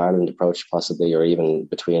an all Ireland approach possibly, or even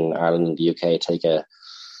between Ireland and the UK, take a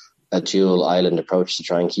dual island approach to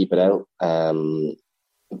try and keep it out.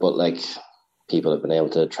 But like people have been able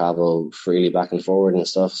to travel freely back and forward and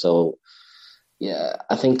stuff. So yeah,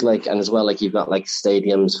 I think like, and as well, like you've got like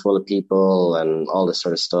stadiums full of people and all this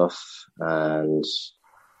sort of stuff. And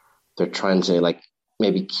they're trying to like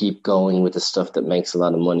maybe keep going with the stuff that makes a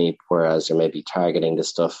lot of money, whereas they're maybe targeting the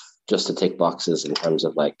stuff just to tick boxes in terms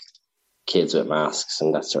of like kids with masks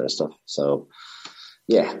and that sort of stuff. So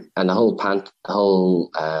yeah, and the whole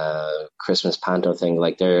Christmas panto thing,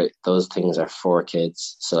 like those things are for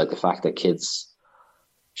kids. So like the fact that kids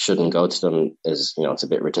shouldn't go to them is, it's a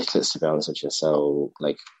bit ridiculous, to be honest with you. So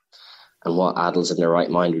like, and what adults in their right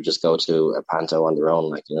mind would just go to a panto on their own,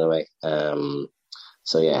 like, way.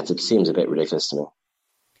 So yeah, it seems a bit ridiculous to me.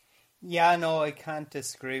 Yeah, no, I can't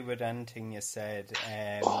disagree with anything you said.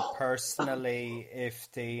 Personally, if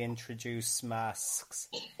they introduce masks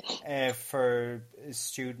for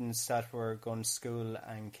students that were going to school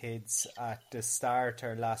and kids at the start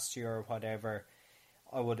or last year or whatever,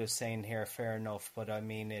 I would have said here, fair enough. But I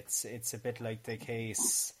mean, it's a bit like the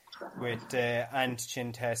case with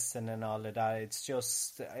antigen testing and all of that. It's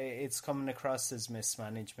just, it's coming across as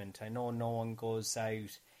mismanagement. I know no one goes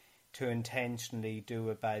out to intentionally do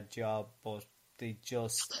a bad job, but they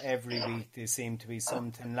just, every week there seem to be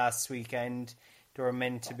something. Last weekend there were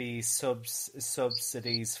meant to be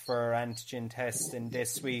subsidies for antigen testing.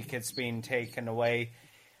 This week it's been taken away.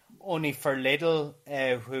 Only for Lidl,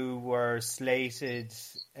 who were slated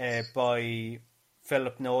by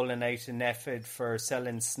Philip Nolan out in Nefford for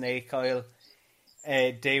selling snake oil,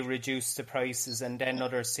 they reduced the prices, and then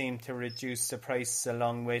others seem to reduce the prices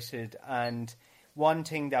along with it. And one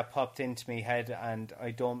thing that popped into my head, and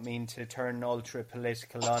I don't mean to turn ultra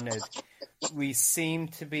political on it, we seem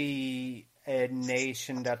to be a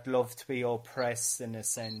nation that love to be oppressed, in a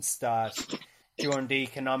sense that during the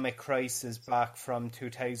economic crisis back from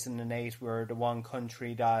 2008, we were the one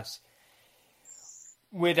country that,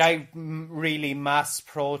 without really mass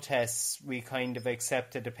protests, we kind of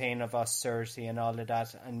accepted the pain of austerity and all of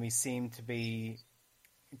that, and we seem to be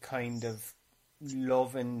kind of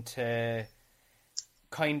loving to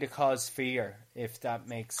kind of cause fear, if that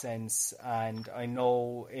makes sense. And I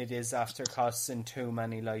know it is after costing too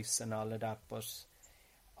many lives and all of that, but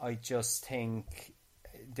I just think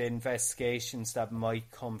the investigations that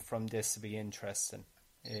might come from this will be interesting.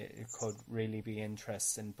 It could really be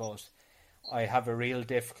interesting, but I have a real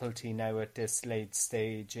difficulty now at this late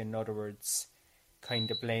stage, in other words,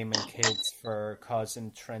 kind of blaming kids for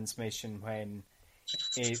causing transmission when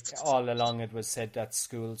all along it was said that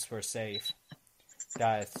schools were safe.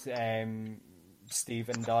 That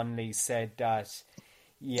Stephen Donnelly said that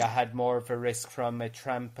you had more of a risk from a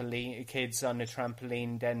trampoline, kids on a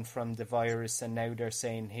trampoline, than from the virus, and now they're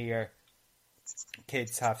saying here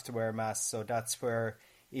kids have to wear masks. So that's where,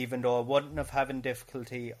 even though I wouldn't have having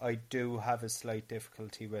difficulty, I do have a slight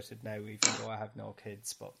difficulty with it now, even though I have no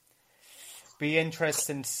kids. But be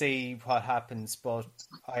interesting to see what happens. But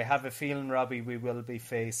I have a feeling, Robbie, we will be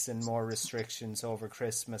facing more restrictions over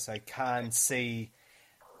Christmas. I can't see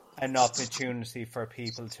an opportunity for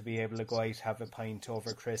people to be able to go out, have a pint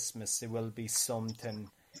over Christmas. There will be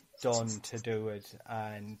something done to do it,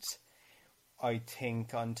 and I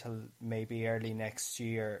think until maybe early next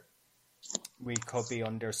year we could be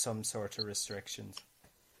under some sort of restrictions.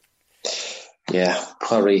 Yeah,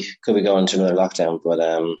 probably could be going to another lockdown, but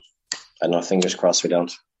I know, fingers crossed we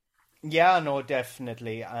don't. Yeah, no,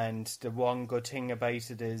 definitely. And the one good thing about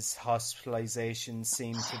it is hospitalizations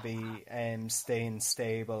seem to be staying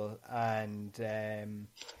stable, and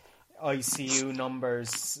ICU numbers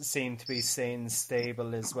seem to be staying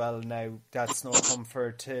stable as well. Now, that's no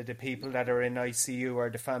comfort to the people that are in ICU or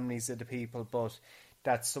the families of the people, but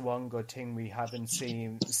that's the one good thing. We haven't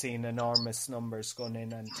seen enormous numbers going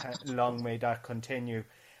in, and long may that continue.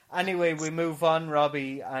 Anyway, we move on,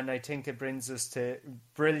 Robbie, and I think it brings us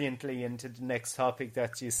brilliantly into the next topic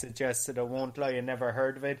that you suggested. I won't lie, I never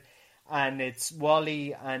heard of it, and it's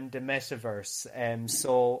WALL-E and the metaverse.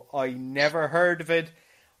 So I never heard of it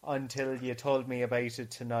until you told me about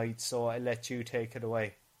it tonight, so I'll let you take it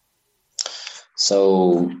away.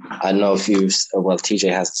 So I don't know if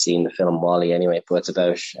TJ hasn't seen the film WALL-E anyway, but it's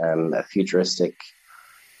about a futuristic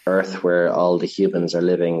Earth where all the humans are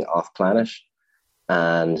living off planet.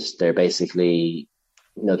 And they're basically,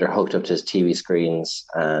 they're hooked up to TV screens,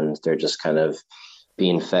 and they're just kind of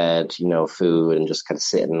being fed, food and just kind of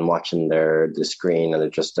sitting and watching the screen, and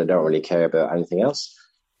they don't really care about anything else.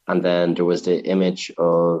 And then there was the image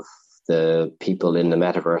of the people in the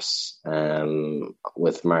metaverse,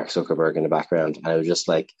 with Mark Zuckerberg in the background, and it was just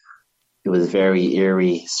like, it was very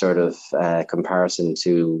eerie sort of comparison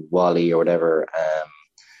to Wall-E or whatever.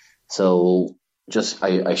 So just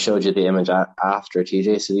I showed you the image after,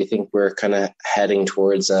 TJ. So do you think we're kind of heading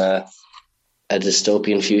towards a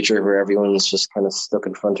dystopian future where everyone's just kind of stuck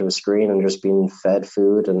in front of a screen and just being fed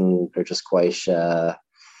food, and they're just quite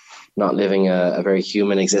not living a very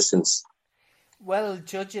human existence? Well,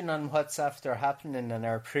 judging on what's after happening in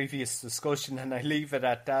our previous discussion, and I leave it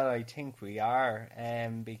at that, I think we are,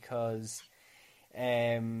 because,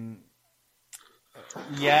 yeah,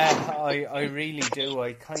 I really do.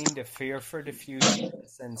 I kind of fear for the future, in a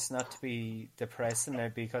sense, not to be depressing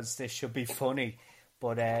it, because this should be funny.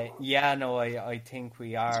 But yeah, no, I think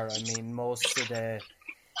we are. I mean, most of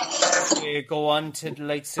you go on to the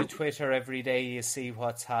likes of Twitter every day, you see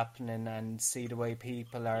what's happening and see the way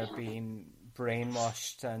people are being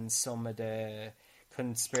brainwashed, and some of the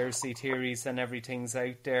conspiracy theories and everything's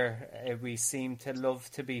out there. We seem to love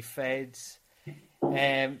to be fed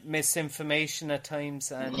misinformation at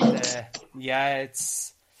times, and yeah,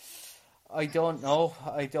 it's, I don't know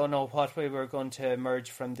what way we're going to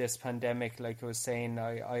emerge from this pandemic. Like I was saying,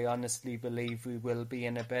 I honestly believe we will be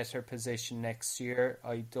in a better position next year.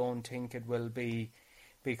 I don't think it will be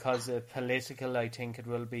because of political. I think it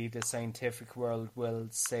will be the scientific world will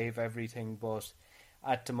save everything, but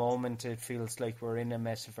at the moment it feels like we're in a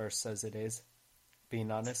metaverse as it is,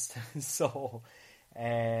 being honest. So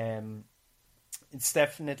it's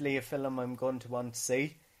definitely a film I'm going to want to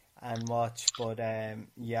see and watch, but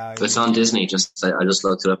yeah. It's on Disney. I just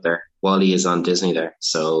looked it up there. Wall-E is on Disney there,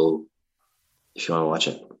 so if you want to watch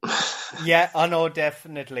it. Yeah, I know,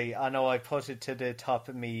 definitely. I know I put it to the top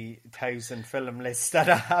of me 1,000 film list that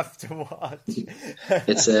I have to watch.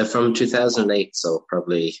 It's from 2008, so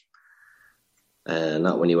probably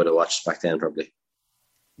not when you would have watched back then, probably.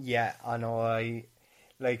 Yeah, I know.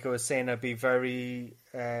 Like I was saying, I'd be very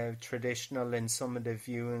traditional in some of the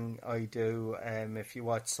viewing I do. If you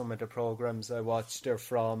watch some of the programs I watch, they're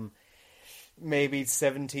from maybe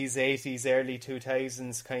 70s, 80s, early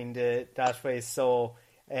 2000s, kind of that way. So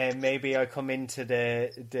maybe I come into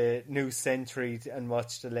the new century and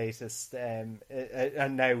watch the latest. And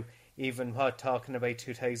now, even talking about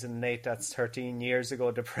 2008, that's 13 years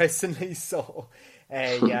ago, depressingly. So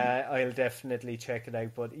yeah, I'll definitely check it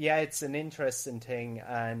out. But yeah, it's an interesting thing,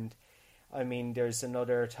 and I mean, there's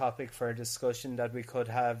another topic for discussion that we could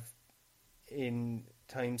have in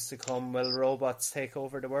times to come. Will robots take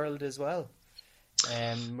over the world as well?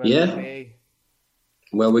 Yeah.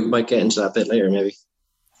 Well, we might get into that a bit later, maybe.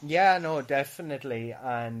 Yeah, no, definitely,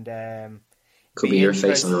 and could be your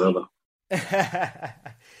face on a robot.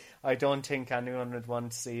 I don't think anyone would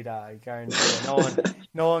want to see that. I guarantee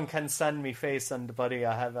no one can stand me face on the body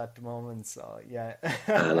I have at the moment. So yeah,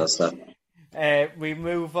 that's that. We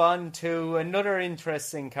move on to another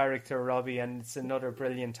interesting character, Robbie, and it's another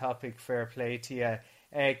brilliant topic. Fair play to you.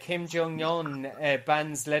 Kim Jong-un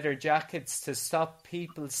bans leather jackets to stop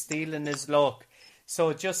people stealing his luck.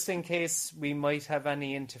 So just in case we might have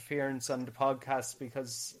any interference on the podcast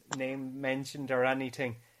because name mentioned or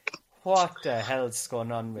anything, what the hell's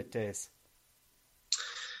going on with this?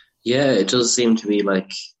 Yeah, it does seem to be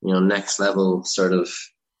like, next level sort of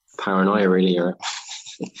paranoia, really, or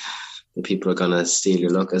the people are going to steal your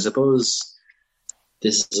luck. I suppose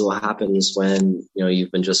this is what happens when,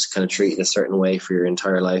 you've been just kind of treated a certain way for your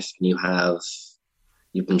entire life, and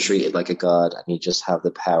you've been treated like a god, and you just have the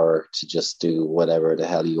power to just do whatever the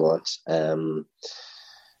hell you want.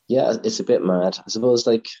 Yeah, it's a bit mad. I suppose,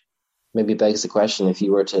 like, maybe begs the question, if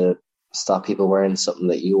you were to stop people wearing something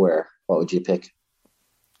that you wear, what would you pick?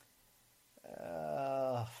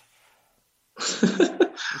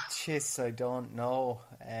 Jeez, I don't know.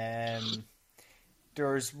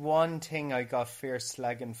 There's one thing I got fierce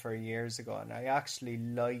slagging for years ago, and I actually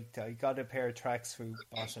liked. I got a pair of tracksuit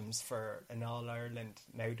bottoms for an All-Ireland.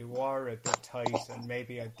 Now, they were a bit tight, and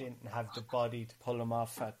maybe I didn't have the body to pull them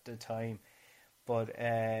off at the time. But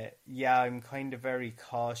yeah, I'm kind of very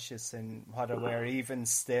cautious in what I wear. Even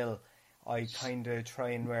still, I kind of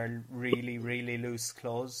try and wear really, really loose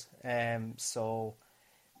clothes. So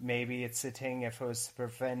maybe it's a thing. If I was to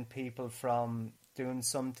prevent people from doing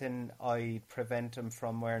something, I'd prevent them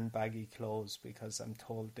from wearing baggy clothes, because I'm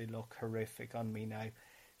told they look horrific on me now.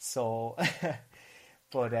 So,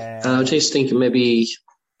 but I'm just thinking maybe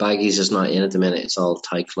baggy's just not in at the minute. It's all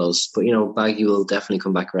tight clothes, but baggy will definitely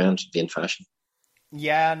come back around to be in fashion.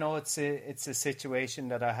 Yeah, no, it's a situation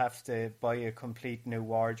that I have to buy a complete new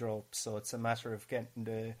wardrobe, so it's a matter of getting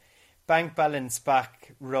the bank balance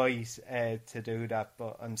back right to do that.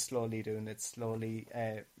 But I'm slowly doing it, slowly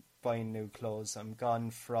buying new clothes. I'm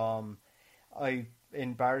gone from, I'm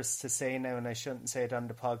embarrassed to say now, and I shouldn't say it on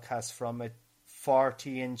the podcast, from a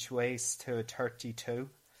 40-inch waist to a 32.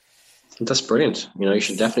 That's brilliant. You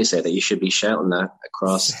should definitely say that. You should be shouting that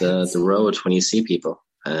across the road when you see people.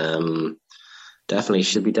 Definitely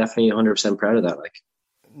should be definitely 100% proud of that. Like,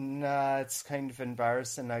 nah, it's kind of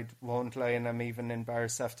embarrassing. I won't lie, and I'm even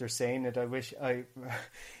embarrassed after saying it. I wish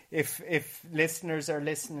if listeners are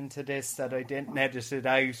listening to this, that I didn't edit it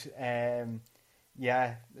out.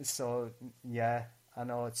 Yeah. So yeah, I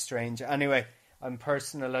know it's strange. Anyway, I'm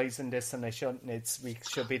personalising this, and I shouldn't. We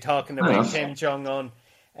should be talking about Kim Jong Un.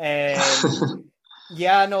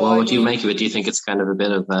 Yeah, no. Well, what do you make of it? Do you think it's kind of a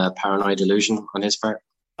bit of a paranoid delusion on his part?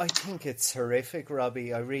 I think it's horrific,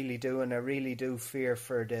 Robbie. I really do, and I really do fear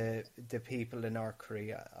for the people in North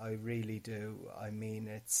Korea. I really do. I mean,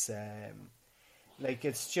 it's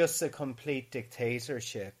it's just a complete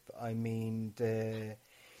dictatorship. I mean,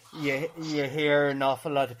 you hear an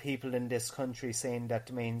awful lot of people in this country saying that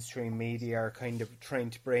the mainstream media are kind of trying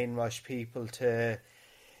to brainwash people to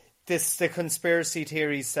the conspiracy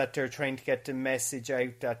theories, that they're trying to get the message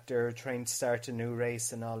out that they're trying to start a new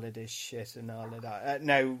race and all of this shit and all of that.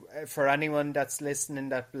 Now, for anyone that's listening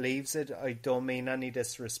that believes it, I don't mean any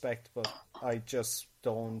disrespect, but I just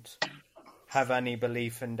don't have any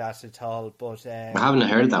belief in that at all. But I haven't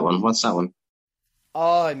heard that one. What's that one?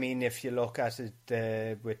 Oh, I mean, if you look at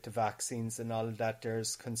it with the vaccines and all of that,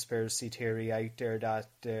 there's conspiracy theory out there that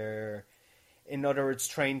they're, in other words,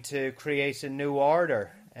 trying to create a new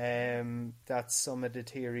order. That's some of the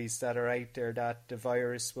theories that are out there, that the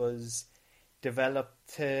virus was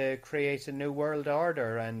developed to create a new world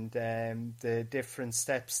order, and the different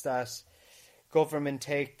steps that government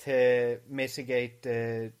take to mitigate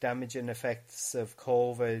the damaging effects of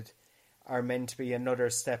COVID are meant to be another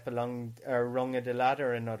step along, or rung of the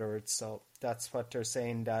ladder, in other words. So that's what they're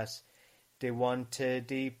saying, that they want to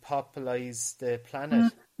depopulise the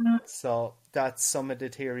planet. So that's some of the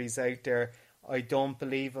theories out there. I don't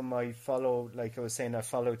believe them. I follow, like I was saying, I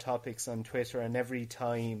follow topics on Twitter, and every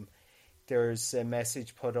time there's a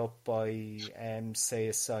message put up by, say,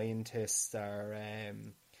 a scientist or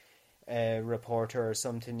a reporter or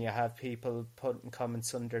something, you have people putting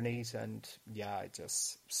comments underneath, and yeah, I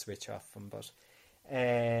just switch off them. But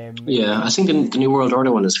I think the New World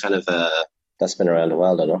Order one is kind of that's been around a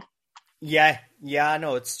while, I know. Yeah,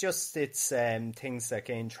 no, it's things that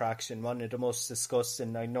gain traction. One of the most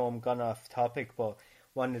disgusting, I know I'm gone off topic, but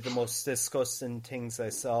one of the most disgusting things I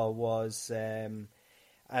saw was a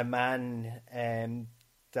man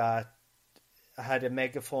that had a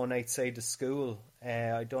megaphone outside the school.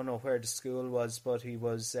 I don't know where the school was, but he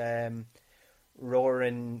was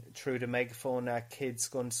roaring through the megaphone at kids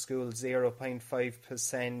going to school.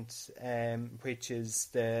 0.5%, which is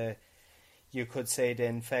you could say the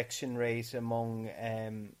infection rate among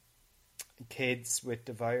kids with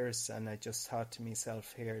the virus. And I just thought to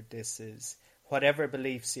myself here, this is, whatever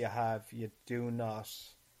beliefs you have, you do not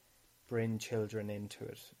bring children into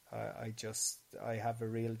it. I have a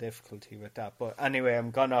real difficulty with that. But anyway,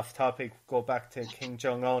 I'm gone off topic. Go back to Kim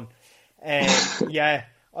Jong Un. Yeah,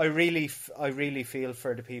 I really feel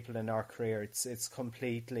for the people in North Korea. It's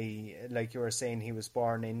completely, like you were saying, he was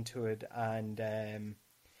born into it, and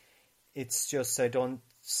it's just, I don't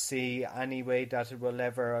see any way that it will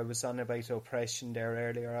ever. I was on about oppression there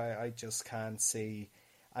earlier. I just can't see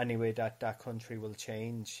any way that country will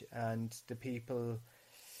change, and the people,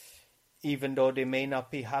 even though they may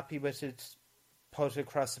not be happy with it, put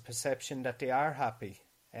across a perception that they are happy.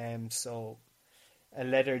 So a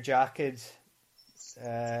leather jacket,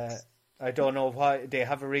 I don't know why, they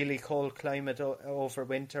have a really cold climate over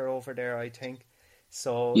winter over there, I think.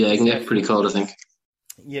 So yeah, it can get pretty cold, I think.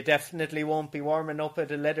 You definitely won't be warming up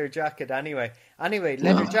with a leather jacket anyway.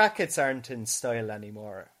 Leather jackets aren't in style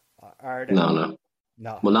anymore, are they? No.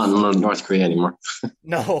 Well, not in North Korea anymore.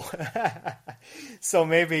 No. So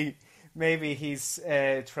maybe he's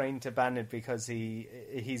trying to ban it because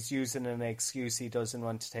he's using an excuse. He doesn't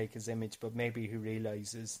want to take his image, but maybe he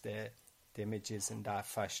realises the image isn't that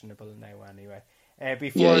fashionable now anyway.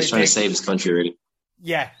 He's trying to save his country, really.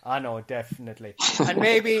 Yeah, I know, definitely. And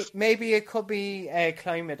maybe it could be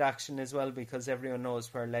climate action as well, because everyone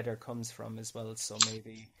knows where leather comes from as well. So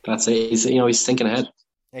maybe that's it. He's thinking ahead.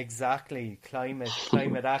 Exactly,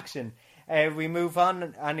 climate action. We move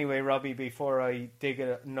on anyway, Robbie, before I dig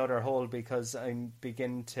another hole, because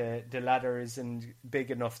the ladder isn't big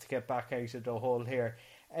enough to get back out of the hole here.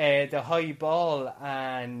 the high ball,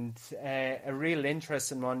 and a real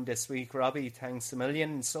interesting one this week, Robbie. Thanks a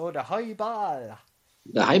million. So the high ball.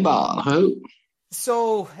 The high ball. Who?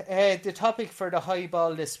 So the topic for the high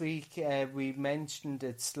ball this week, we mentioned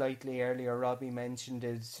it slightly earlier. Robbie mentioned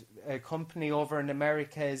it. A company over in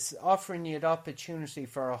America is offering you the opportunity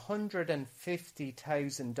for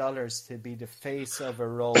 $150,000 to be the face of a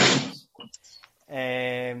robot.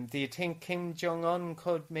 Do you think Kim Jong-un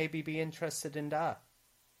could maybe be interested in that?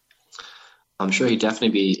 I'm sure he'd definitely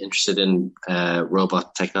be interested in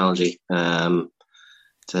robot technology.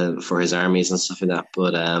 For his armies and stuff like that,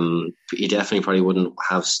 but he definitely probably wouldn't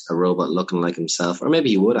have a robot looking like himself, or maybe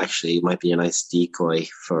he would actually. It might be a nice decoy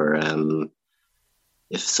for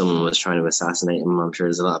if someone was trying to assassinate him. I'm sure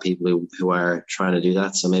there's a lot of people who are trying to do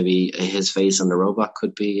that, so maybe his face on the robot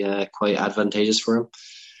could be quite advantageous for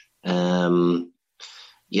him.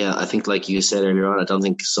 Yeah, I think like you said earlier on, I don't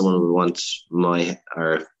think someone would want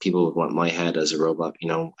people would want my head as a robot,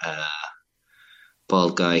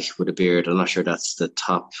 bald guy with a beard. I'm not sure that's the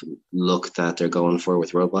top look that they're going for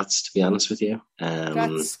with robots, to be honest with you.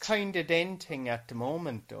 That's kind of denting at the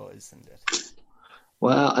moment, though, isn't it?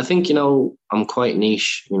 Well, I think, I'm quite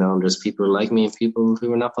niche. There's people who like me and people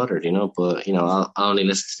who are not bothered, but, I'll only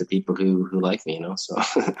listen to the people who like me, so.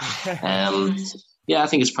 Yeah, I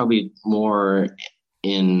think it's probably more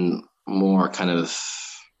kind of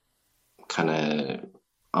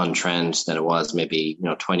on trend than it was maybe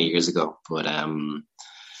 20 years ago, but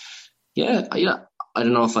yeah, I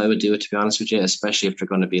don't know if I would do it, to be honest with you, especially if they're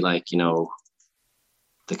going to be like the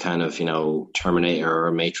kind of Terminator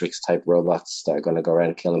or Matrix type robots that are going to go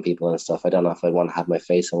around killing people and stuff. I don't know if I'd want to have my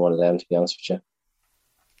face on one of them, to be honest with you.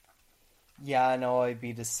 Yeah, no, I'd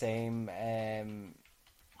be the same.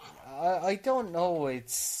 I don't know.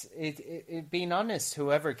 Being honest,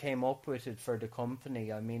 whoever came up with it for the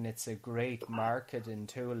company, I mean, it's a great marketing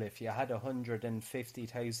tool. If you had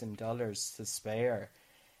 $150,000 to spare,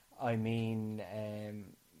 I mean,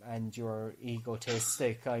 and you're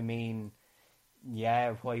egotistic, I mean,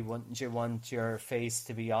 yeah, why wouldn't you want your face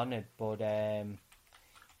to be on it? But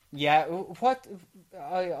yeah, what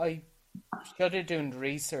I started doing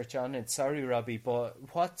research on it. Sorry, Robbie, but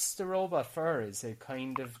what's the robot for? Is it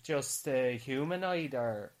kind of just a humanoid,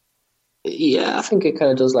 or? Yeah, I think it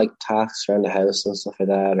kind of does like tasks around the house and stuff like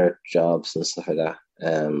that, or jobs and stuff like that.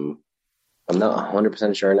 I'm not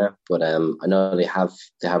 100% sure now, but I know they have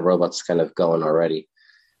robots kind of going already.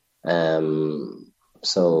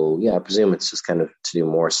 So yeah, I presume it's just kind of to do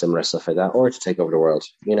more similar stuff like that, or to take over the world.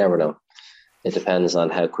 You never know. It depends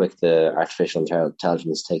on how quick the artificial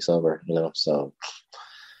intelligence takes over, So,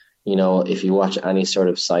 if you watch any sort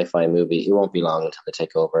of sci-fi movie, it won't be long until they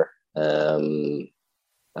take over. And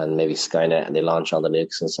maybe Skynet, and they launch all the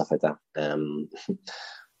nukes and stuff like that.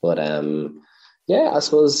 But yeah, I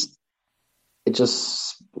suppose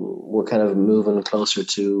we're kind of moving closer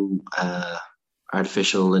to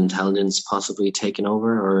artificial intelligence possibly taking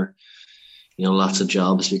over, or lots of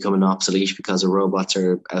jobs becoming obsolete because the robots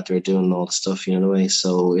are out there doing all the stuff, in a way.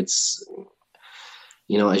 So it's,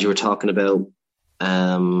 as you were talking about,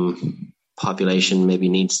 population maybe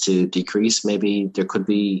needs to decrease. Maybe there could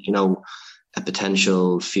be, a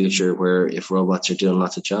potential future where if robots are doing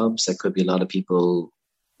lots of jobs, there could be a lot of people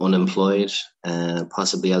unemployed,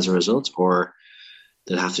 possibly as a result, or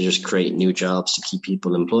they'll have to just create new jobs to keep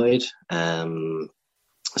people employed.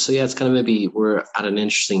 So yeah, it's kind of maybe we're at an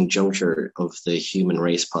interesting juncture of the human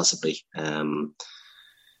race, possibly, because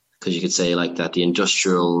you could say like that the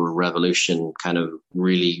Industrial Revolution kind of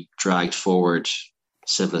really dragged forward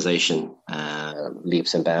civilization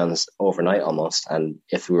leaps and bounds overnight almost. And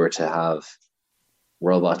if we were to have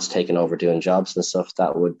robots taking over doing jobs and stuff,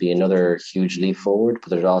 that would be another huge leap forward. But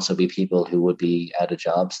there'd also be people who would be out of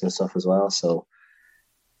jobs and stuff as well. So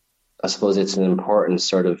I suppose it's an important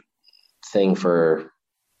sort of thing for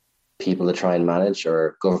people to try and manage,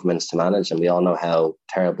 or governments to manage, and we all know how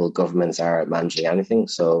terrible governments are at managing anything,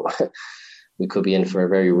 so we could be in for a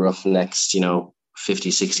very rough next 50,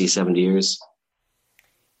 60, 70 years.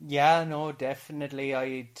 Yeah, no, definitely.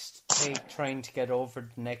 I'd take trying to get over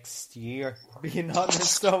the next year, being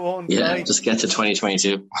honest. I won't lie. Just get to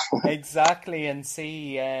 2022. Exactly, and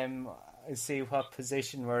see what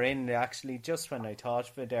position we're in. Actually, just when I thought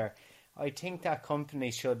of it there, I think that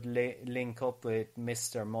company should link up with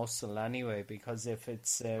Mr. Muscle anyway, because if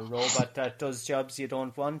it's a robot that does jobs you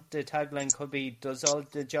don't want, the tagline could be, does all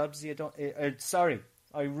the jobs you don't... sorry,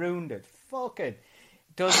 I ruined it. Fuck it.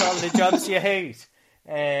 Does all the jobs you hate.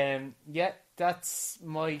 Yeah, that's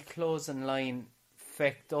my closing line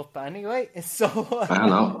fecked up anyway. So I don't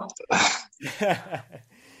know.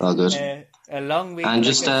 All good. A long week. And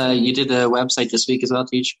just you did a website this week as well,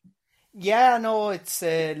 Teach? Yeah, no, it's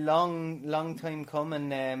a long time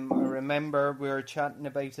coming. I remember we were chatting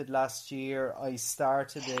about it last year. I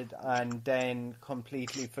started it and then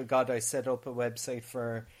completely forgot. I set up a website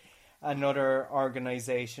for another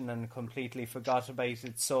organisation and completely forgot about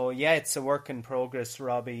it. So yeah, it's a work in progress,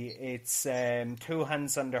 Robbie. It's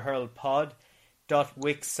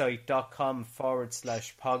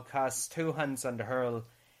twohandsonthehurlpod.wixsite.com/podcast. Twohandsonthehurl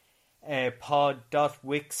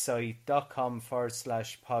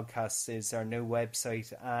pod.wixsite.com/podcasts is our new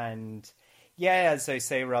website. And yeah, as I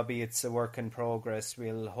say, Robbie, it's a work in progress.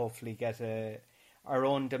 We'll hopefully get our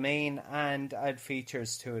own domain and add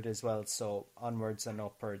features to it as well. So onwards and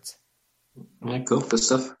upwards. Yeah, cool. Good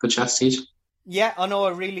stuff. Good chat, Teach. Yeah, I know.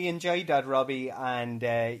 I really enjoyed that, Robbie. And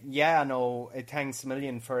yeah, I know. Thanks a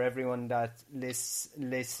million for everyone that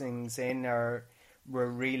listens in. We're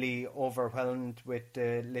really overwhelmed with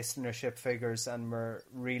the listenership figures, and we're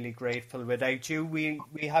really grateful. Without you, we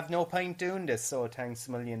have no point doing this. So thanks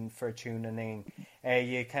a million for tuning in.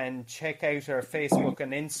 You can check out our Facebook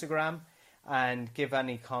and Instagram and give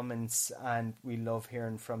any comments, and we love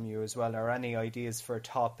hearing from you as well, or any ideas for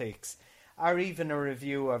topics, or even a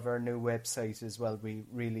review of our new website as well. We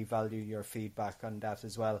really value your feedback on that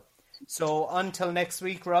as well. So until next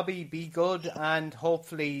week, Robbie, be good, and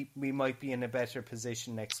hopefully we might be in a better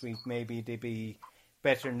position next week. Maybe there'll be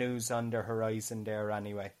better news on the horizon there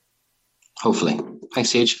anyway. Hopefully. Thanks,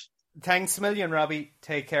 Sage. Thanks a million, Robbie.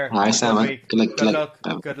 Take care. All right, Sam. Good luck.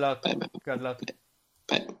 Good luck. Bye. Good luck.